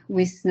management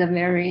with the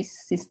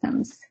various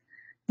systems.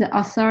 The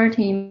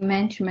authority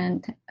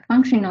management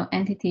functional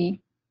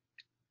entity,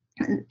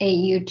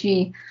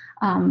 AUG,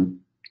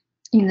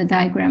 in the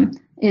diagram,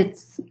 it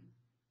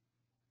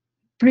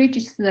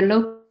bridges the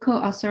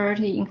local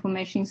authority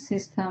information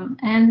system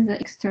and the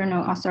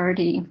external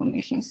authority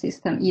information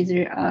system,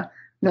 either a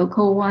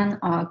local one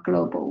or a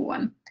global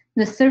one.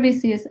 The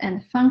services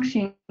and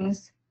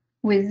functions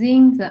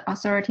within the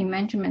authority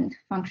management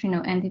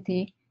functional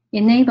entity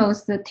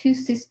enables the two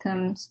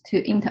systems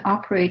to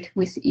interoperate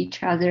with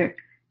each other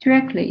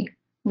directly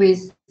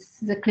with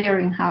the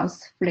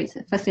clearinghouse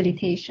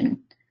facilitation.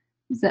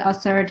 the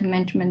authority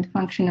management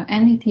functional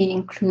entity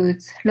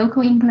includes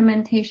local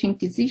implementation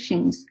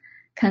decisions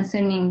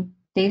concerning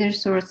data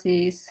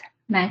sources,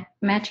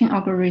 matching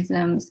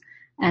algorithms,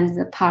 and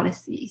the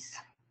policies.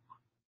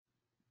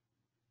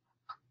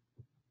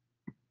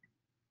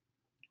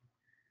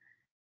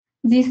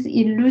 This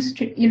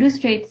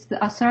illustrates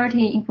the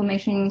authority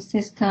information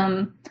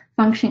system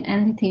function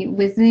entity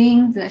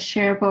within the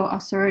shareable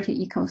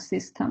authority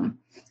ecosystem.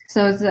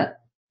 So the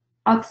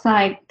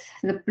outside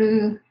the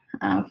blue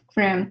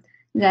frame,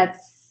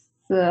 that's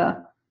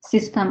the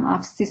system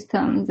of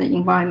systems, the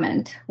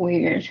environment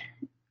where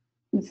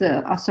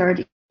the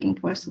authority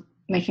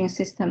information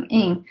system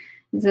in.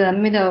 The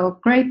middle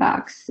gray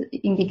box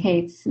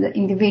indicates the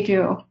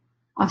individual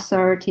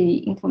authority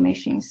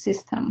information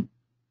system.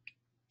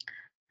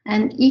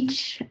 And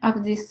each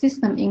of these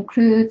systems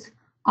includes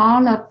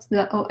all of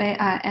the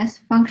OAIS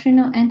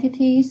functional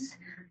entities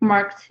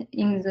marked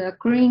in the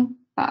green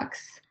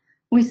box,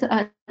 with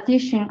the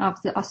addition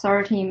of the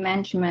authority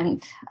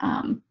management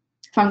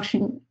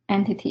function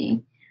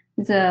entity.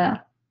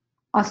 The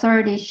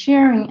authority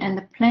sharing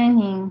and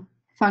planning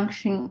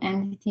function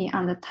entity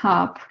on the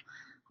top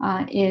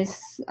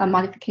is a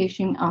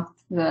modification of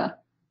the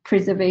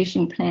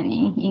preservation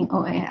planning in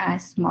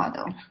OAIS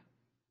model.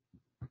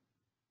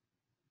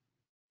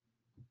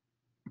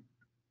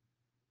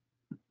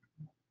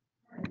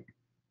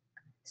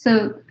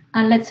 So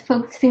let's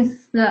focus,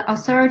 since the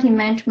authority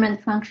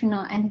management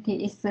functional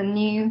entity is a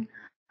new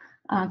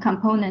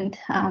component,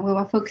 we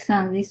will focus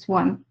on this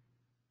one.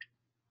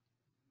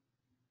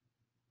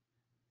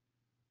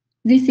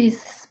 This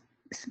is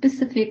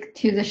specific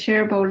to the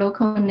shareable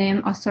local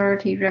name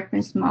authority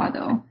reference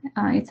model.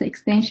 It's an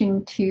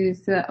extension to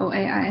the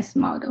OAIS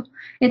model.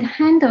 It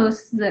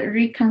handles the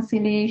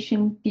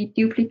reconciliation,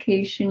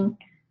 deduplication,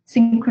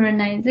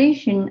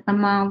 synchronization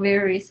among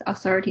various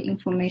authority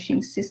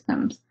information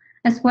systems,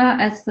 as well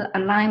as the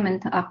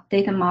alignment of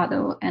data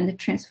model and the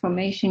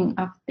transformation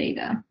of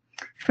data.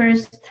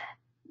 First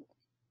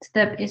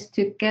step is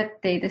to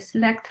get data,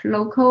 select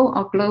local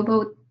or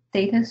global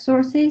data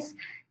sources,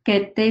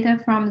 get data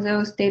from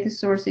those data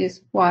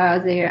sources while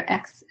they are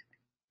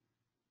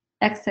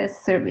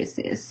access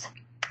services.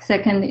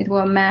 Second, it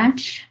will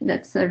match,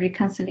 that's a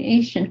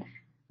reconciliation,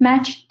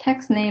 match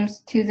text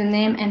names to the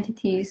name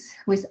entities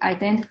with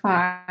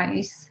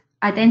identifiers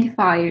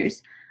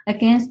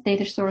against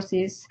data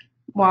sources,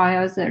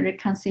 while the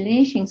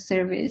reconciliation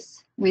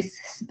service with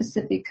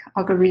specific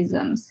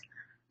algorithms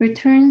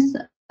returns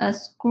a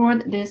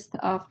scored list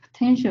of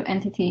potential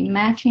entity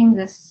matching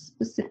the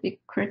specific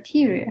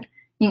criteria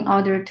in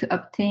order to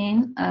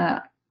obtain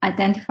an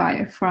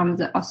identifier from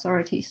the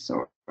authority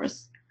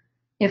source.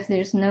 If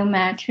there's no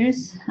match,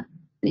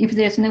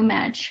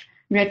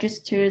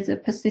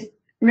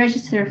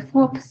 register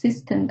for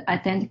persistent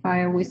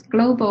identifier with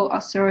global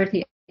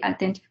authority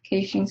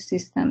identification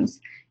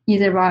systems,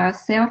 either via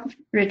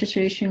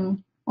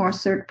self-registration or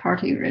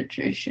third-party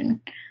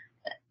registration.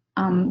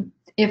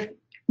 If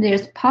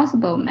there's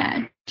possible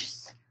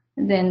matches,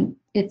 then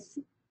it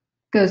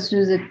goes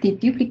through the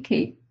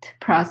deduplicate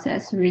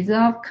process,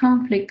 resolve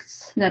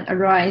conflicts that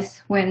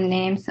arise when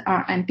names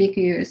are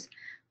ambiguous,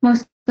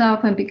 most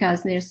often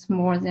because there's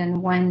more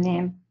than one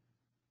name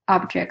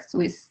objects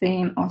with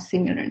same or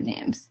similar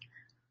names.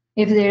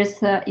 If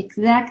there's an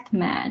exact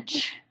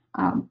match,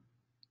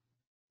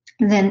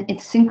 then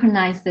it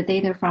synchronizes the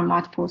data from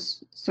multiple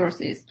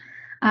sources.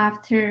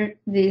 After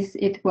this,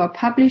 it will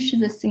publish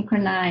the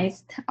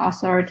synchronized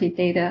authority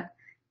data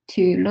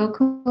to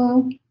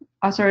local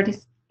authority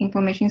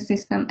information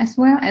system, as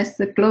well as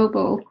the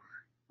global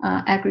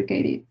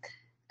aggregated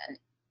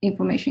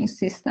information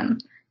system.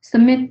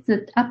 Submit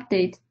the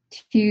update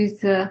to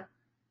the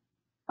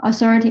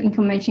authority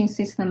information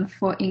system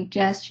for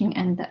ingestion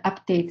and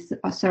update the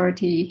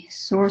authority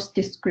source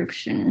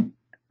description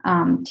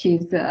to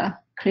the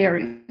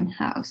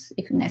clearinghouse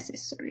if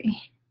necessary.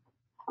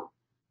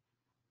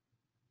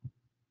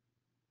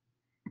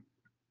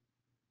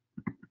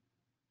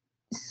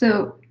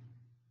 So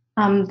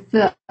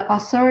the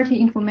authority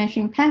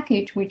information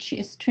package, which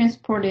is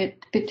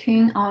transported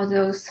between all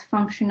those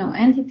functional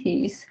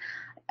entities,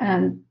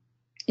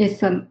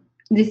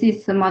 this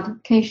is a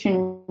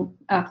modification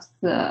of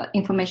the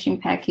information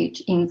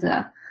package in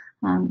the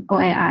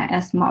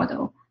OAIS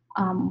model.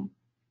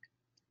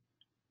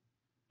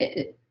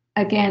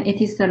 Again,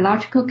 it is a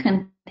logical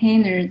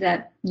container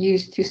that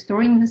used to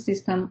store in the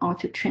system or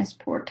to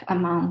transport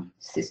among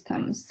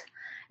systems.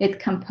 It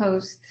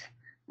composed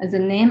the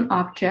name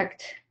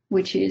object,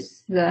 which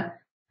is the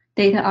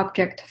data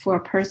object for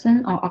a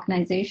person or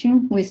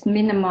organization with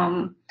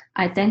minimum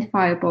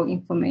identifiable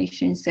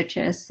information such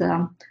as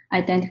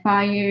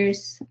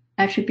identifiers,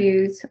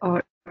 attributes,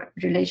 or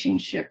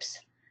relationships.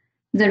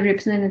 The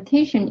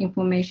representation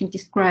information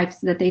describes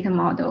the data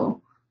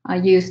model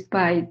used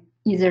by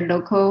either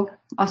local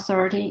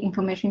authority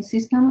information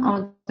system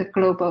or the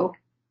global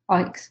or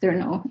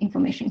external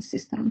information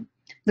system.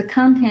 The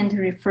content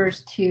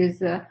refers to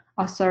the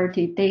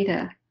authority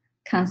data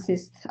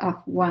consists of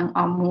one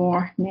or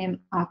more name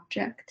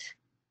object.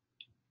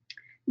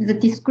 The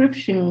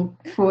description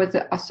for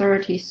the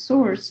authority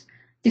source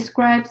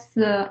describes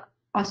the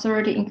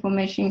authority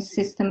information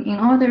system in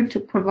order to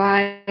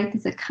provide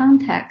the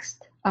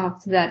context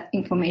of that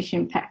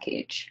information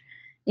package.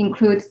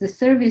 Includes the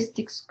service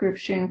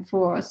description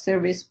for a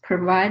service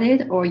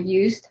provided or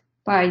used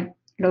by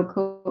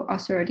local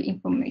authority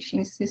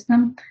information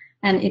system,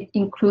 and it's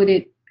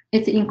included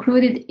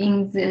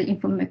in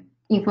the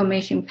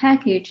information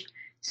package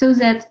so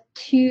that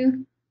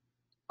two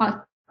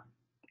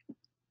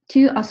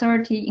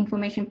authority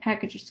information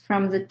packages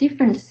from the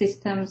different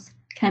systems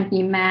can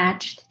be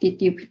matched,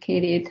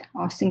 deduplicated,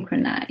 or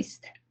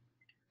synchronized.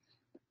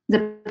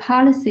 The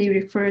policy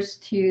refers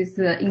to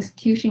the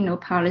institutional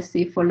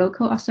policy for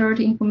local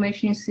authority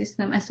information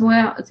system, as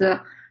well as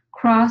the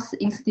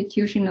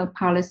cross-institutional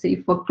policy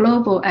for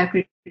global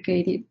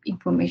aggregated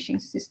information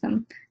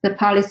system. The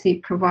policy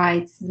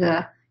provides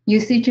the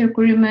usage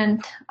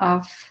agreement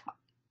of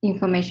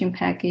information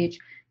package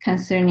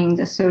concerning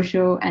the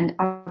social and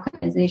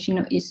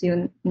organizational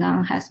issue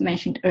Naun has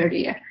mentioned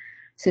earlier,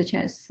 such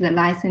as the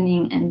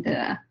licensing and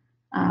the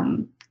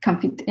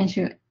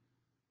confidentiality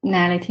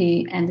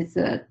and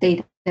the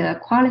data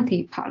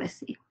quality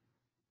policy.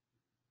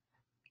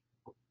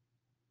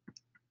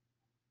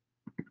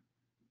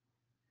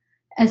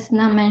 As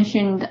Naun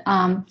mentioned,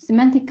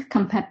 semantic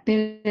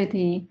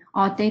compatibility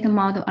or data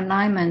model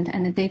alignment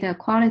and data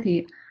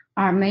quality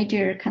are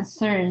major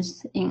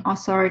concerns in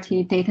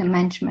authority data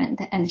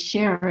management and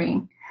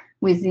sharing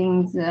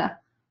within the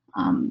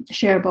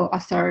shareable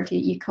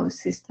authority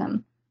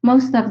ecosystem.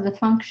 Most of the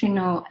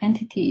functional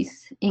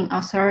entities in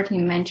authority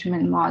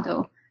management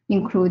model,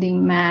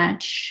 including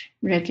match,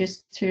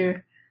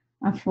 register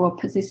for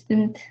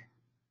persistent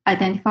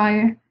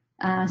identifier,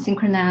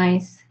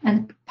 synchronize,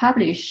 and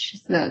publish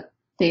the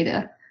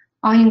data,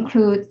 all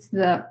includes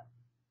the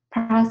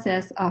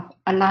process of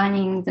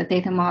aligning the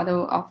data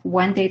model of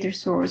one data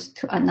source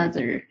to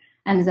another,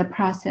 and the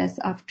process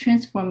of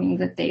transforming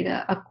the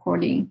data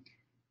accordingly.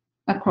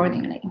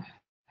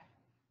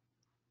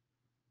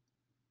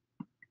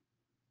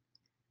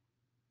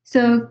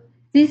 So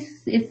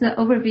this is the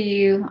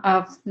overview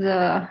of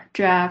the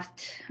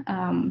draft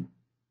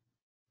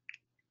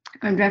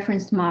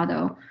reference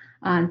model.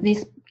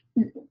 This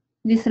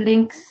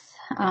links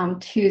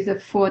to the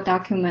full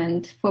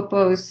document for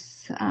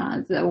both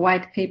the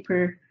white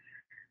paper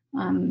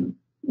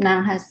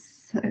Naun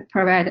has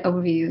provided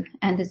overview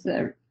and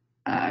the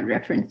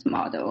reference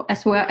model,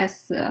 as well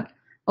as the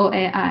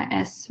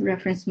OAIS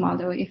reference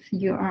model if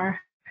you are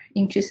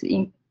interested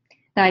in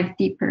dive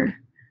deeper.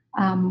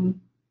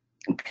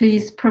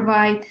 Please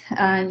provide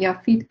your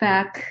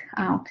feedback.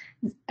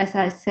 As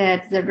I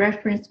said, the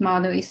reference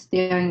model is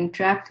still in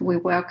draft. We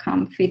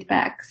welcome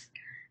feedbacks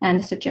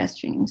and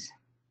suggestions.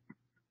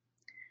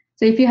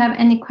 So if you have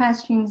any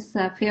questions,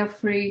 feel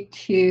free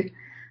to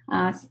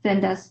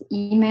send us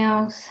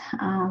emails.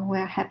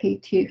 We're happy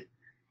to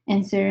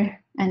answer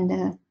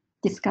and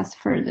discuss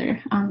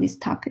further on this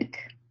topic.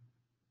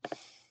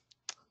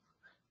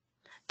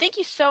 Thank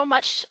you so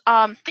much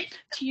to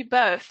you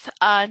both,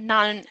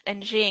 Naun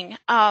and Jing.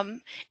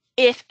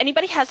 If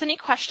anybody has any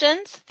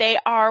questions, they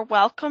are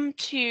welcome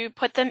to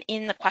put them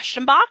in the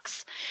question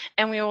box,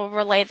 and we will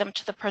relay them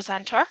to the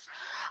presenter.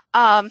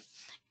 And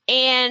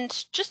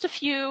just a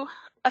few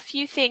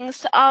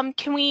things.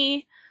 Can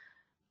we?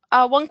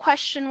 One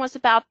question was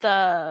about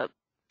the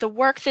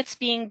work that's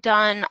being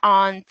done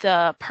on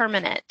the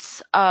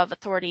permanence of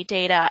authority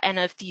data and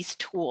of these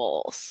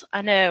tools.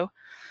 I know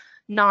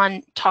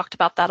Naun talked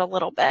about that a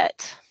little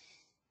bit.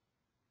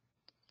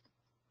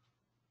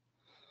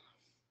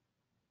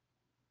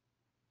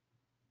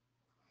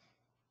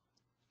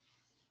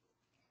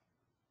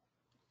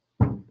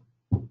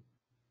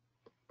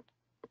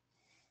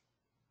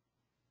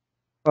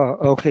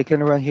 Okay,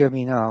 can everyone hear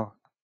me now?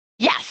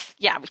 Yes,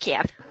 yeah, we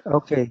can.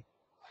 Okay,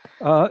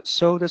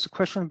 so there's a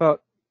question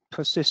about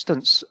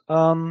persistence.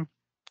 That's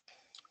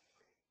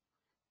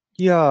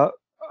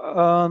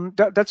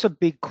a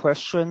big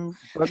question,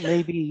 but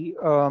maybe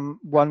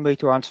one way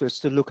to answer is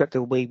to look at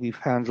the way we've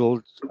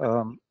handled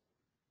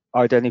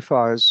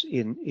identifiers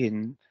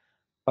in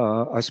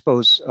I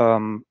suppose,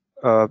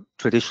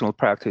 traditional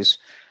practice.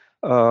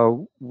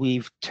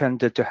 We've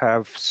tended to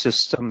have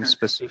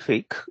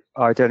system-specific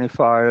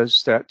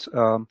identifiers that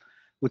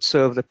would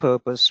serve the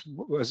purpose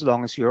as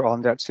long as you're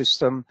on that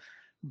system,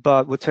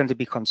 but would tend to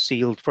be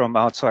concealed from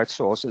outside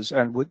sources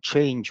and would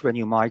change when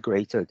you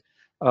migrated.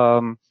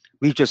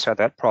 We just had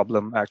that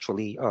problem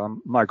actually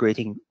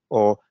migrating,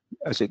 or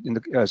as it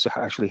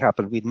actually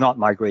happened, we're not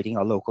migrating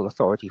our local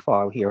authority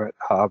file here at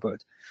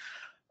Harvard.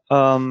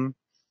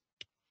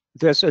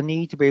 There's a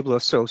need to be able to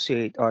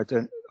associate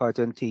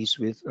identities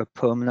with a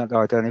permanent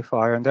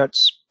identifier, and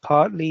that's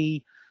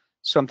partly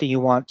something you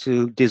want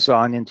to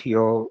design into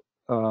your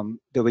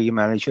the way you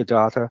manage your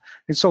data.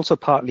 It's also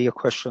partly a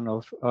question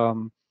of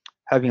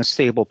having a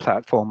stable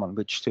platform on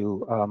which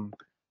to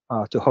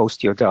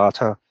host your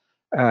data,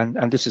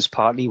 and this is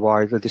partly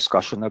why the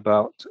discussion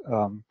about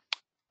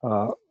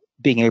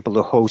being able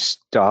to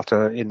host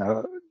data in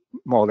a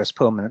more or less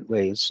permanent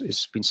way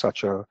has been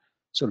such a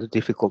sort of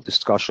difficult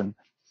discussion.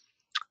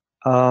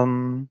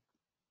 So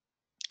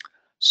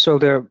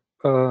there,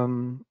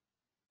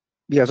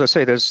 yeah, as I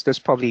say, there's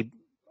probably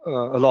a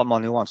lot more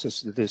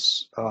nuances to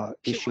this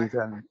issue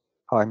than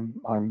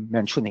I'm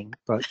mentioning,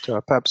 but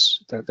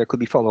perhaps there could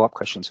be follow-up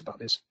questions about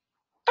this.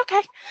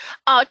 Okay.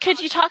 Could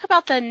you talk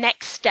about the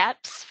next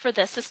steps for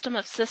the system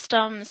of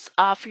systems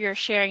for your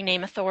sharing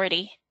name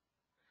authority?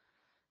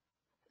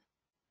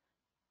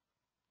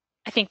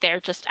 I think they're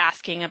just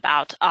asking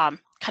about kind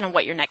of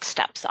what your next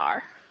steps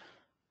are.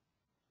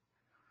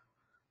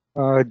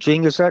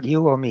 Jing, is that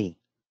you or me?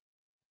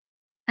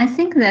 I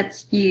think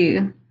that's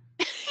you.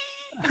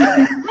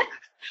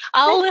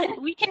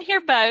 We can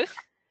hear both.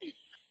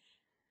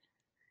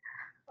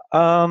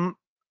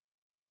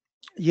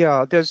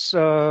 Yeah, there's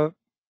a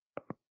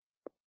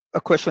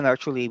question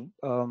actually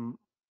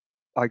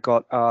I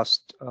got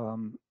asked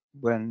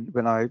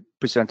when I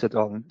presented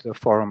on the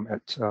forum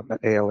at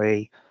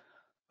ALA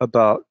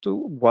about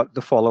what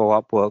the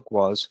follow-up work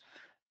was,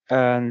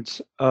 and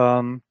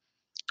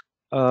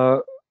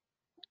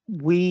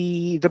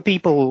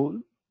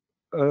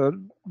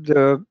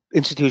the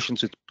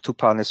institutions to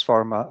partner this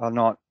forum are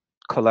not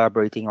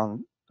collaborating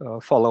on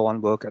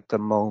follow-on work at the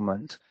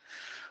moment.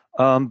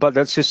 But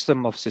that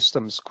system of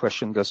systems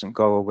question doesn't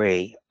go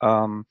away.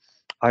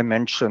 I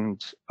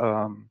mentioned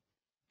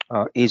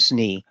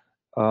ISNI,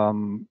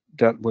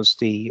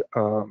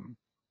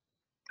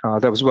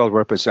 that was well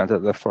represented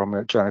at the forum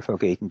at Jennifer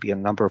Gatenby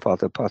and a number of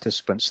other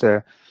participants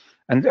there,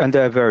 and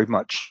they're very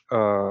much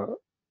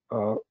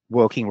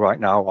working right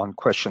now on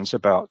questions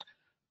about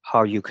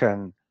how you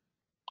can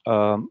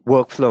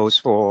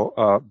workflows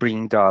for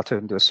bringing data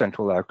into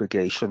central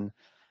aggregation,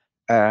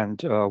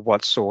 and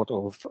what sort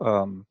of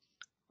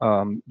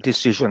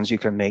decisions you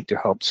can make to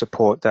help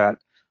support that,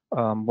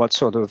 what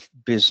sort of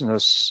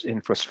business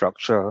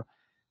infrastructure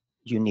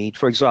you need.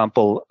 For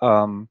example,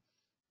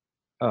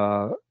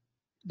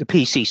 the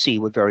PCC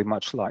would very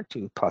much like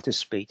to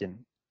participate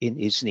in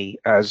ISNI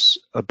as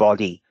a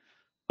body,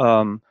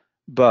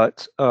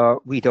 but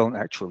we don't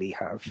actually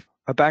have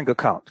a bank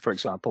account, for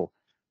example.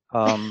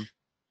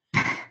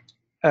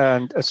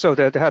 And so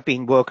there have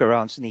been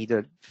workarounds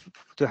needed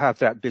to have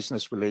that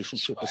business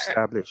relationship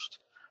established,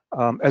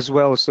 as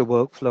well as the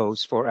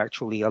workflows for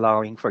actually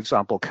allowing, for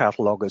example,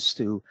 catalogers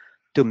to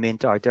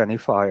mint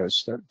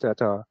identifiers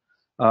that are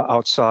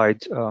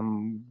outside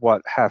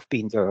what have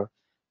been the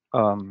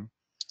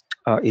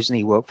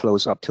ISNI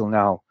workflows up till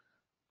now.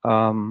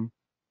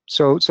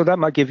 So that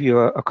might give you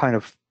a kind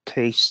of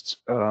taste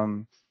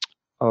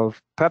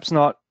of perhaps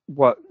not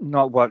what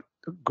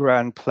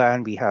grand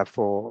plan we have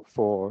for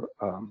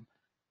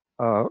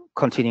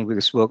continuing with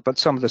this work, but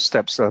some of the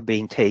steps that are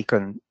being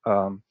taken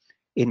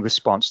in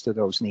response to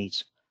those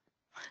needs.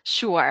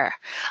 Sure.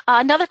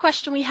 Another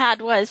question we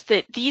had was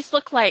that these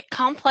look like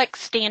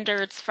complex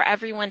standards for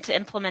everyone to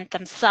implement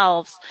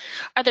themselves.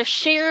 Are there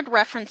shared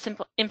reference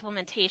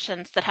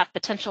implementations that have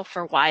potential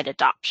for wide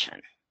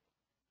adoption?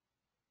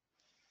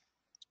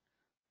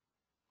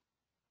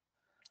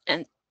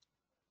 And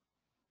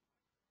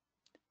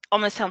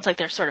almost sounds like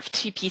there's sort of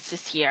two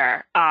pieces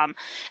here.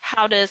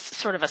 How does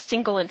sort of a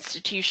single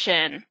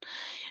institution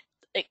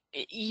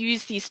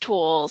use these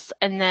tools,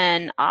 and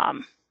then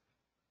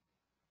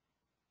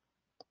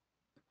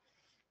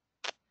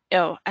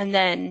and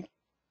then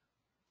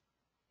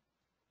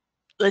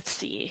let's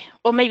see.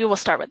 Well, maybe we'll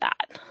start with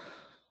that.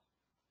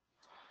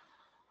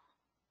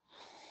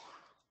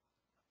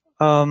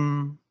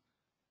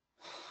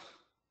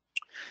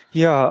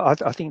 Yeah,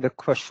 I think the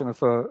question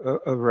of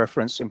a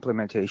reference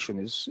implementation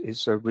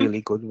is a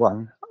really good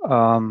one.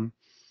 I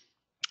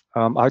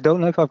don't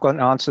know if I've got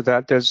an answer to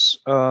that. There's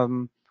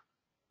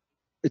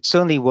it's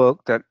certainly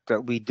work that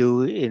we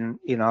do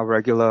in our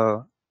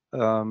regular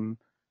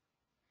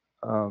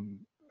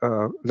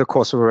the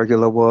course of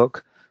regular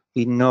work.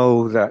 We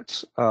know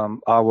that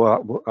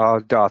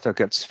our data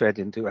gets fed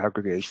into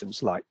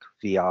aggregations like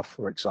VR,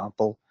 for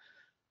example,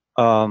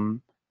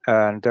 and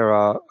there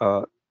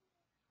are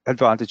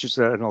advantages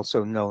there and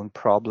also known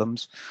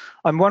problems.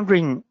 I'm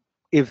wondering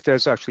if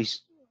there's actually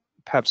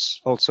perhaps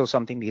also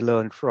something we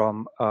learned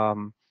from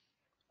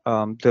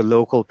the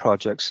local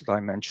projects that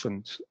I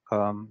mentioned,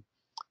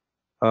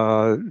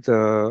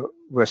 the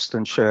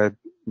Western Shared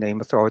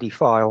Name Authority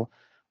file,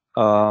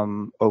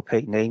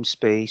 opaque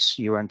namespace,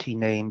 UNT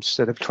names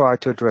that have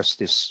tried to address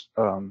this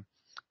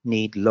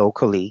need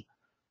locally.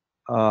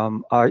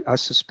 I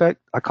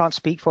suspect, I can't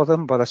speak for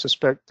them, but I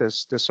suspect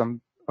there's some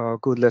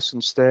good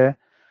lessons there.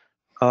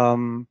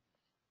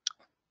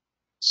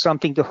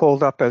 Something to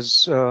hold up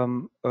as a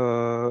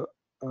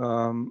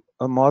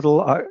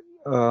model.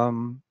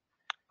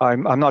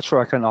 I'm not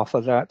sure I can offer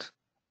that.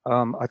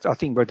 I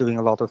think we're doing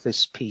a lot of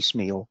this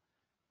piecemeal,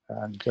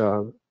 and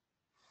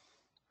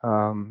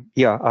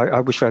yeah,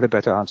 I wish I had a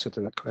better answer to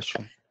that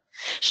question.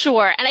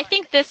 Sure, and I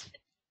think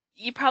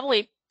you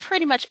probably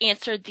pretty much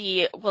answered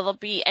will there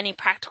be any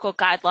practical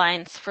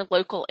guidelines for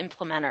local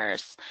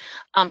implementers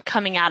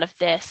coming out of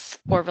this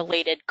or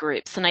related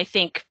groups? And I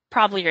think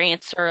probably your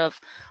answer of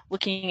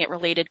looking at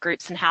related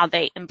groups and how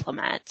they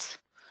implement.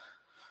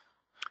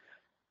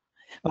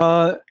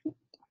 Yeah,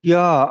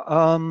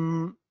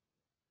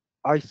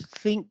 I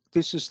think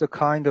this is the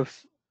kind of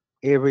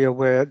area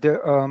where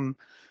the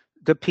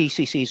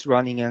PCC is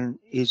running an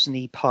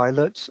ISNI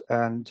pilot,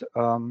 and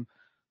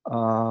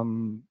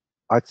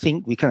I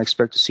think we can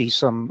expect to see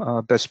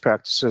some best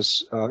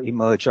practices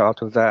emerge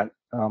out of that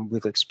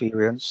with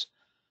experience.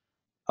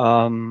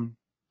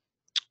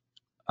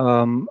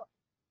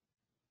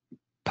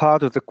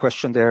 Part of the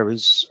question there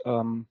is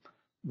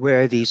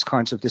where these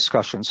kinds of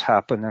discussions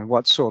happen and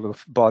what sort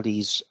of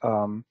bodies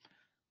can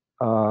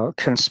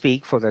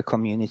speak for their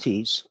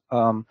communities.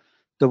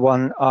 The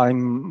one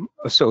I'm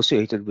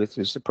associated with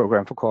is the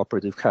Program for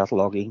Cooperative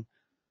Cataloging.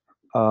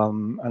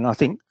 And I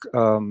think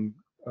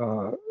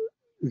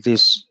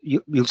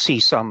you'll see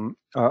some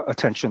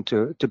attention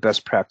to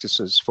best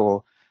practices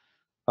for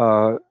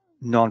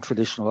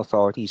non-traditional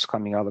authorities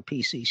coming out of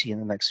PCC in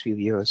the next few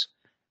years.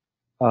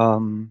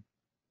 But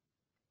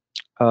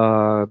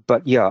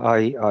yeah,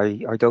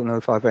 I don't know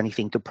if I have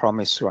anything to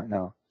promise right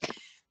now.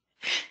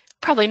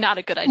 Probably not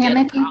a good idea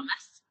to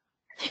promise.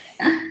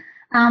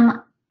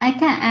 I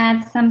can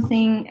add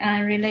something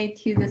related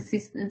to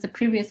the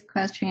previous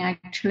question,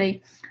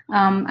 actually.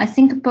 I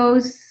think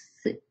both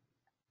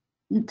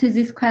to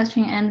this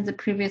question and the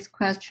previous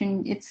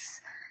question, it's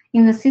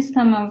in the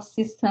system of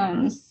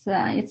systems,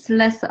 it's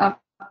less of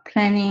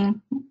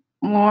planning,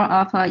 more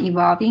of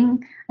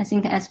evolving. I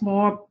think as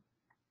more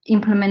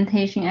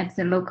implementation at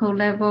the local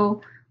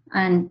level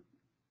and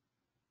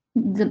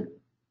the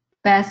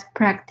best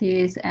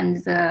practice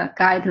and the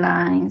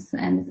guidelines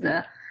and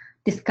the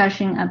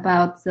discussion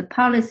about the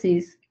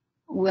policies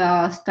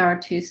will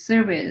start to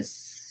surface.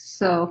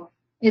 So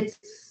it's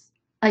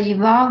an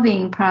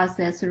evolving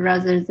process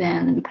rather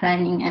than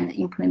planning and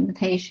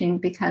implementation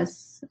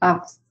because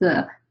of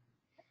the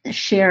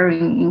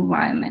sharing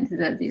environment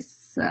that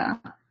this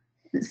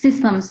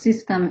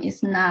system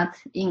is not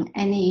in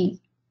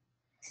any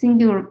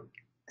single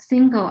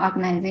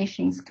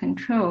organization's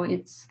control.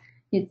 It's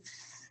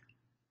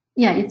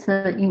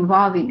an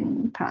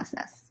evolving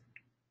process.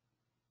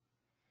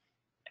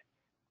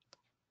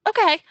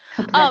 Okay.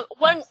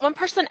 One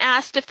person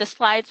asked if the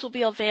slides will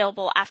be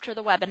available after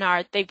the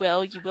webinar. They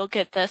will. You will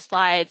get the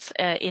slides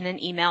in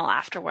an email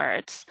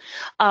afterwards.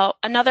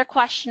 Another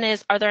question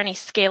is, are there any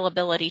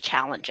scalability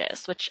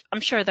challenges? Which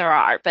I'm sure there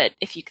are, but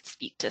if you could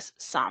speak to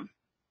some.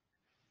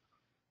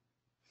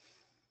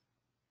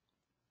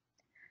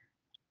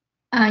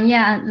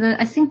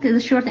 I think the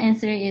short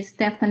answer is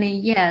definitely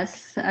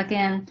yes.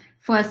 Again,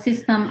 for a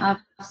system of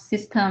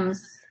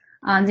systems,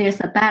 there's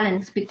a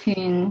balance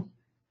between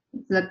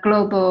the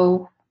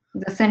global,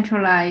 the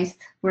centralized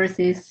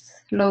versus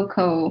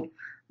local.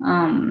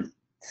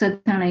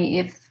 Certainly,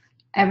 if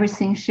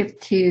everything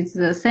shifts to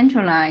the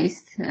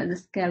centralized, the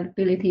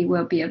scalability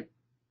will be a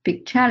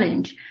big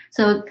challenge.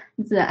 So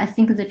I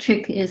think the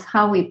trick is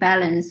how we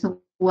balance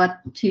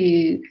what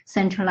to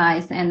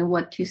centralize and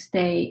what to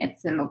stay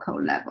at the local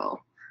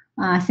level.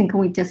 I think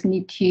we just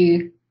need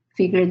to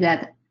figure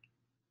that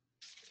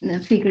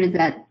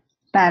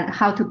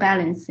how to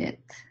balance it.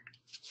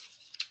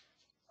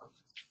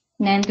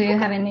 Nan, do you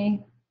have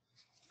any?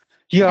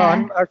 Yeah,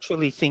 I'm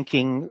actually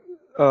thinking.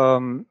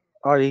 I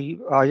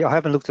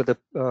haven't looked at the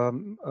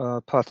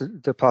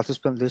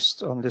participant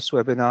list on this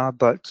webinar,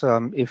 but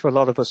if a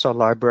lot of us are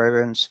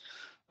librarians,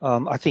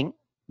 I think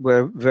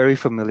we're very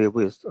familiar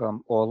with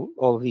all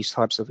of these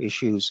types of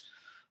issues.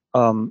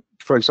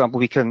 For example,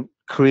 we can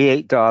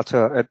create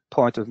data at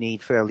point of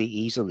need fairly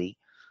easily.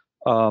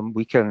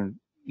 We can,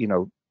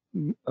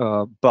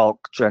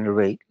 bulk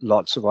generate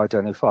lots of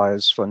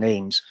identifiers for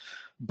names,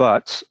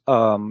 but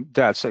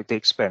that's at the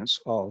expense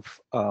of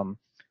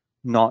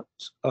not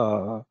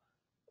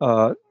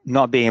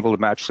being able to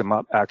match them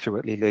up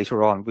accurately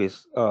later on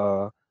with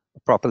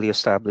properly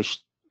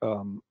established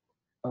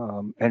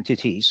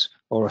entities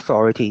or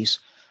authorities.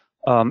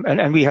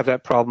 And we have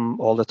that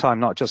problem all the time,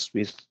 not just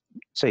with,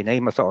 say,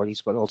 name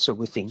authorities, but also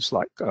with things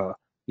like,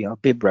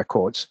 BIB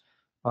records.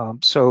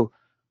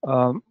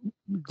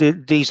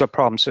 These are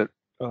problems that,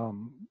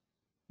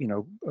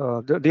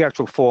 the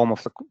actual form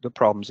of the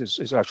problems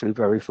is actually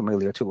very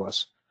familiar to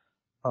us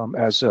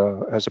as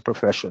a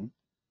profession.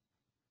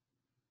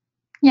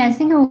 Yeah, I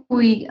think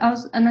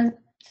another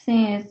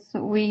thing is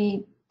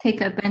we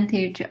take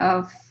advantage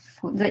of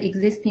the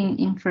existing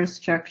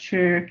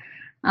infrastructure.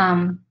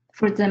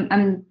 For them,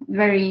 I'm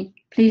very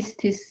pleased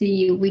to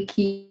see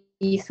wiki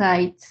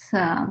sites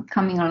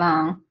coming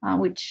along,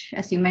 which,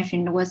 as you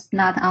mentioned, was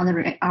not on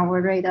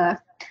our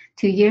radar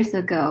 2 years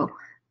ago,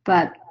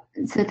 but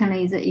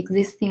certainly the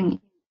existing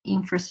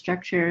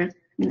infrastructure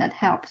that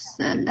helps.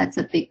 That's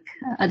a big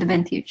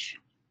advantage.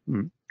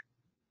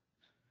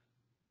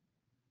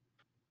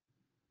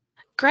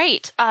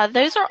 Great.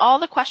 Those are all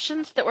the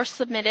questions that were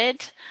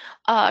submitted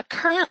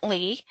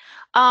currently.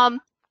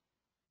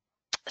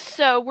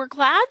 So we're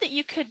glad that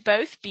you could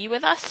both be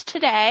with us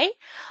today.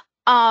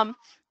 I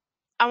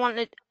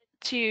wanted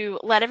to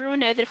let everyone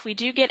know that if we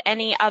do get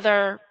any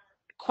other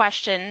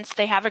questions,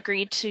 they have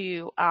agreed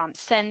to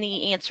send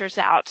the answers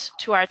out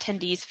to our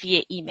attendees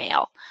via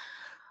email.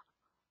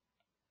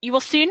 You will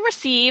soon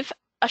receive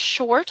a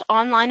short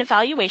online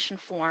evaluation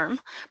form.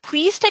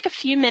 Please take a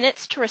few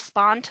minutes to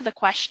respond to the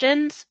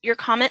questions. Your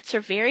comments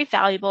are very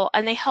valuable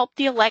and they help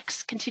the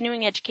ALCTS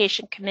Continuing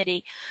Education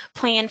Committee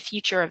plan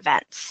future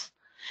events.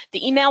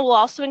 The email will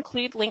also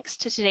include links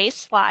to today's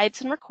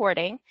slides and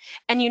recording,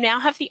 and you now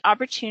have the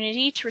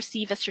opportunity to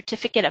receive a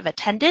certificate of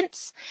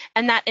attendance,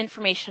 and that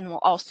information will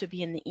also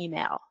be in the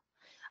email.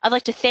 I'd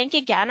like to thank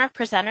again our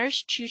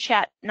presenters,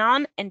 Chiat,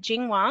 Naun, and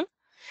Jing Wang.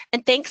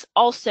 And thanks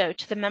also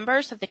to the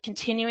members of the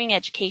Continuing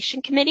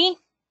Education Committee,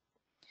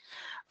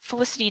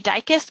 Felicity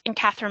Dykes and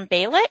Catherine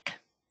Balick,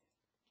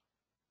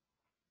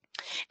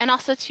 and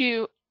also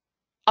to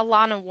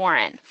Alana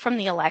Warren from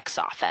the ALCTS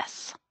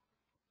office.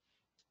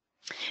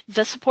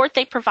 The support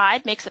they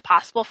provide makes it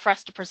possible for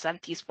us to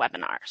present these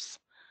webinars.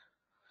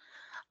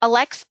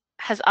 ALCTS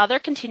has other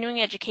continuing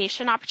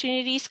education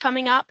opportunities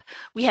coming up.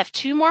 We have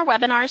 2 more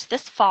webinars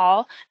this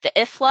fall, the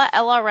IFLA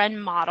LRN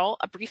model,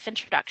 a brief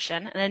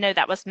introduction, and I know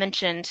that was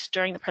mentioned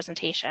during the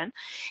presentation,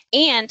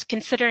 and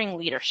considering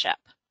leadership.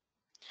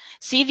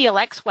 See the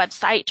ALCTS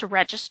website to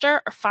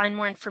register or find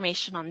more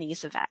information on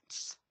these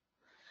events.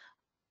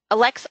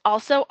 ALCTS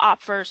also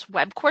offers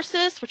web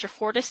courses, which are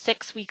 4 to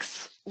 6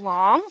 weeks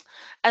long,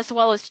 as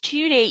well as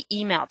 2-day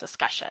email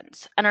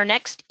discussions. And our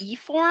next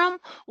e-forum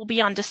will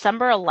be on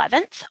December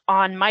 11th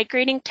on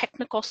migrating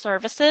technical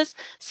services,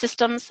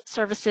 systems,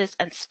 services,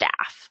 and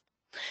staff.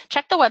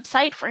 Check the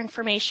website for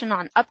information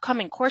on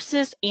upcoming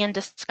courses and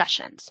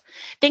discussions.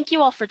 Thank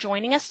you all for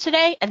joining us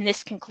today, and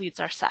this concludes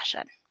our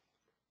session.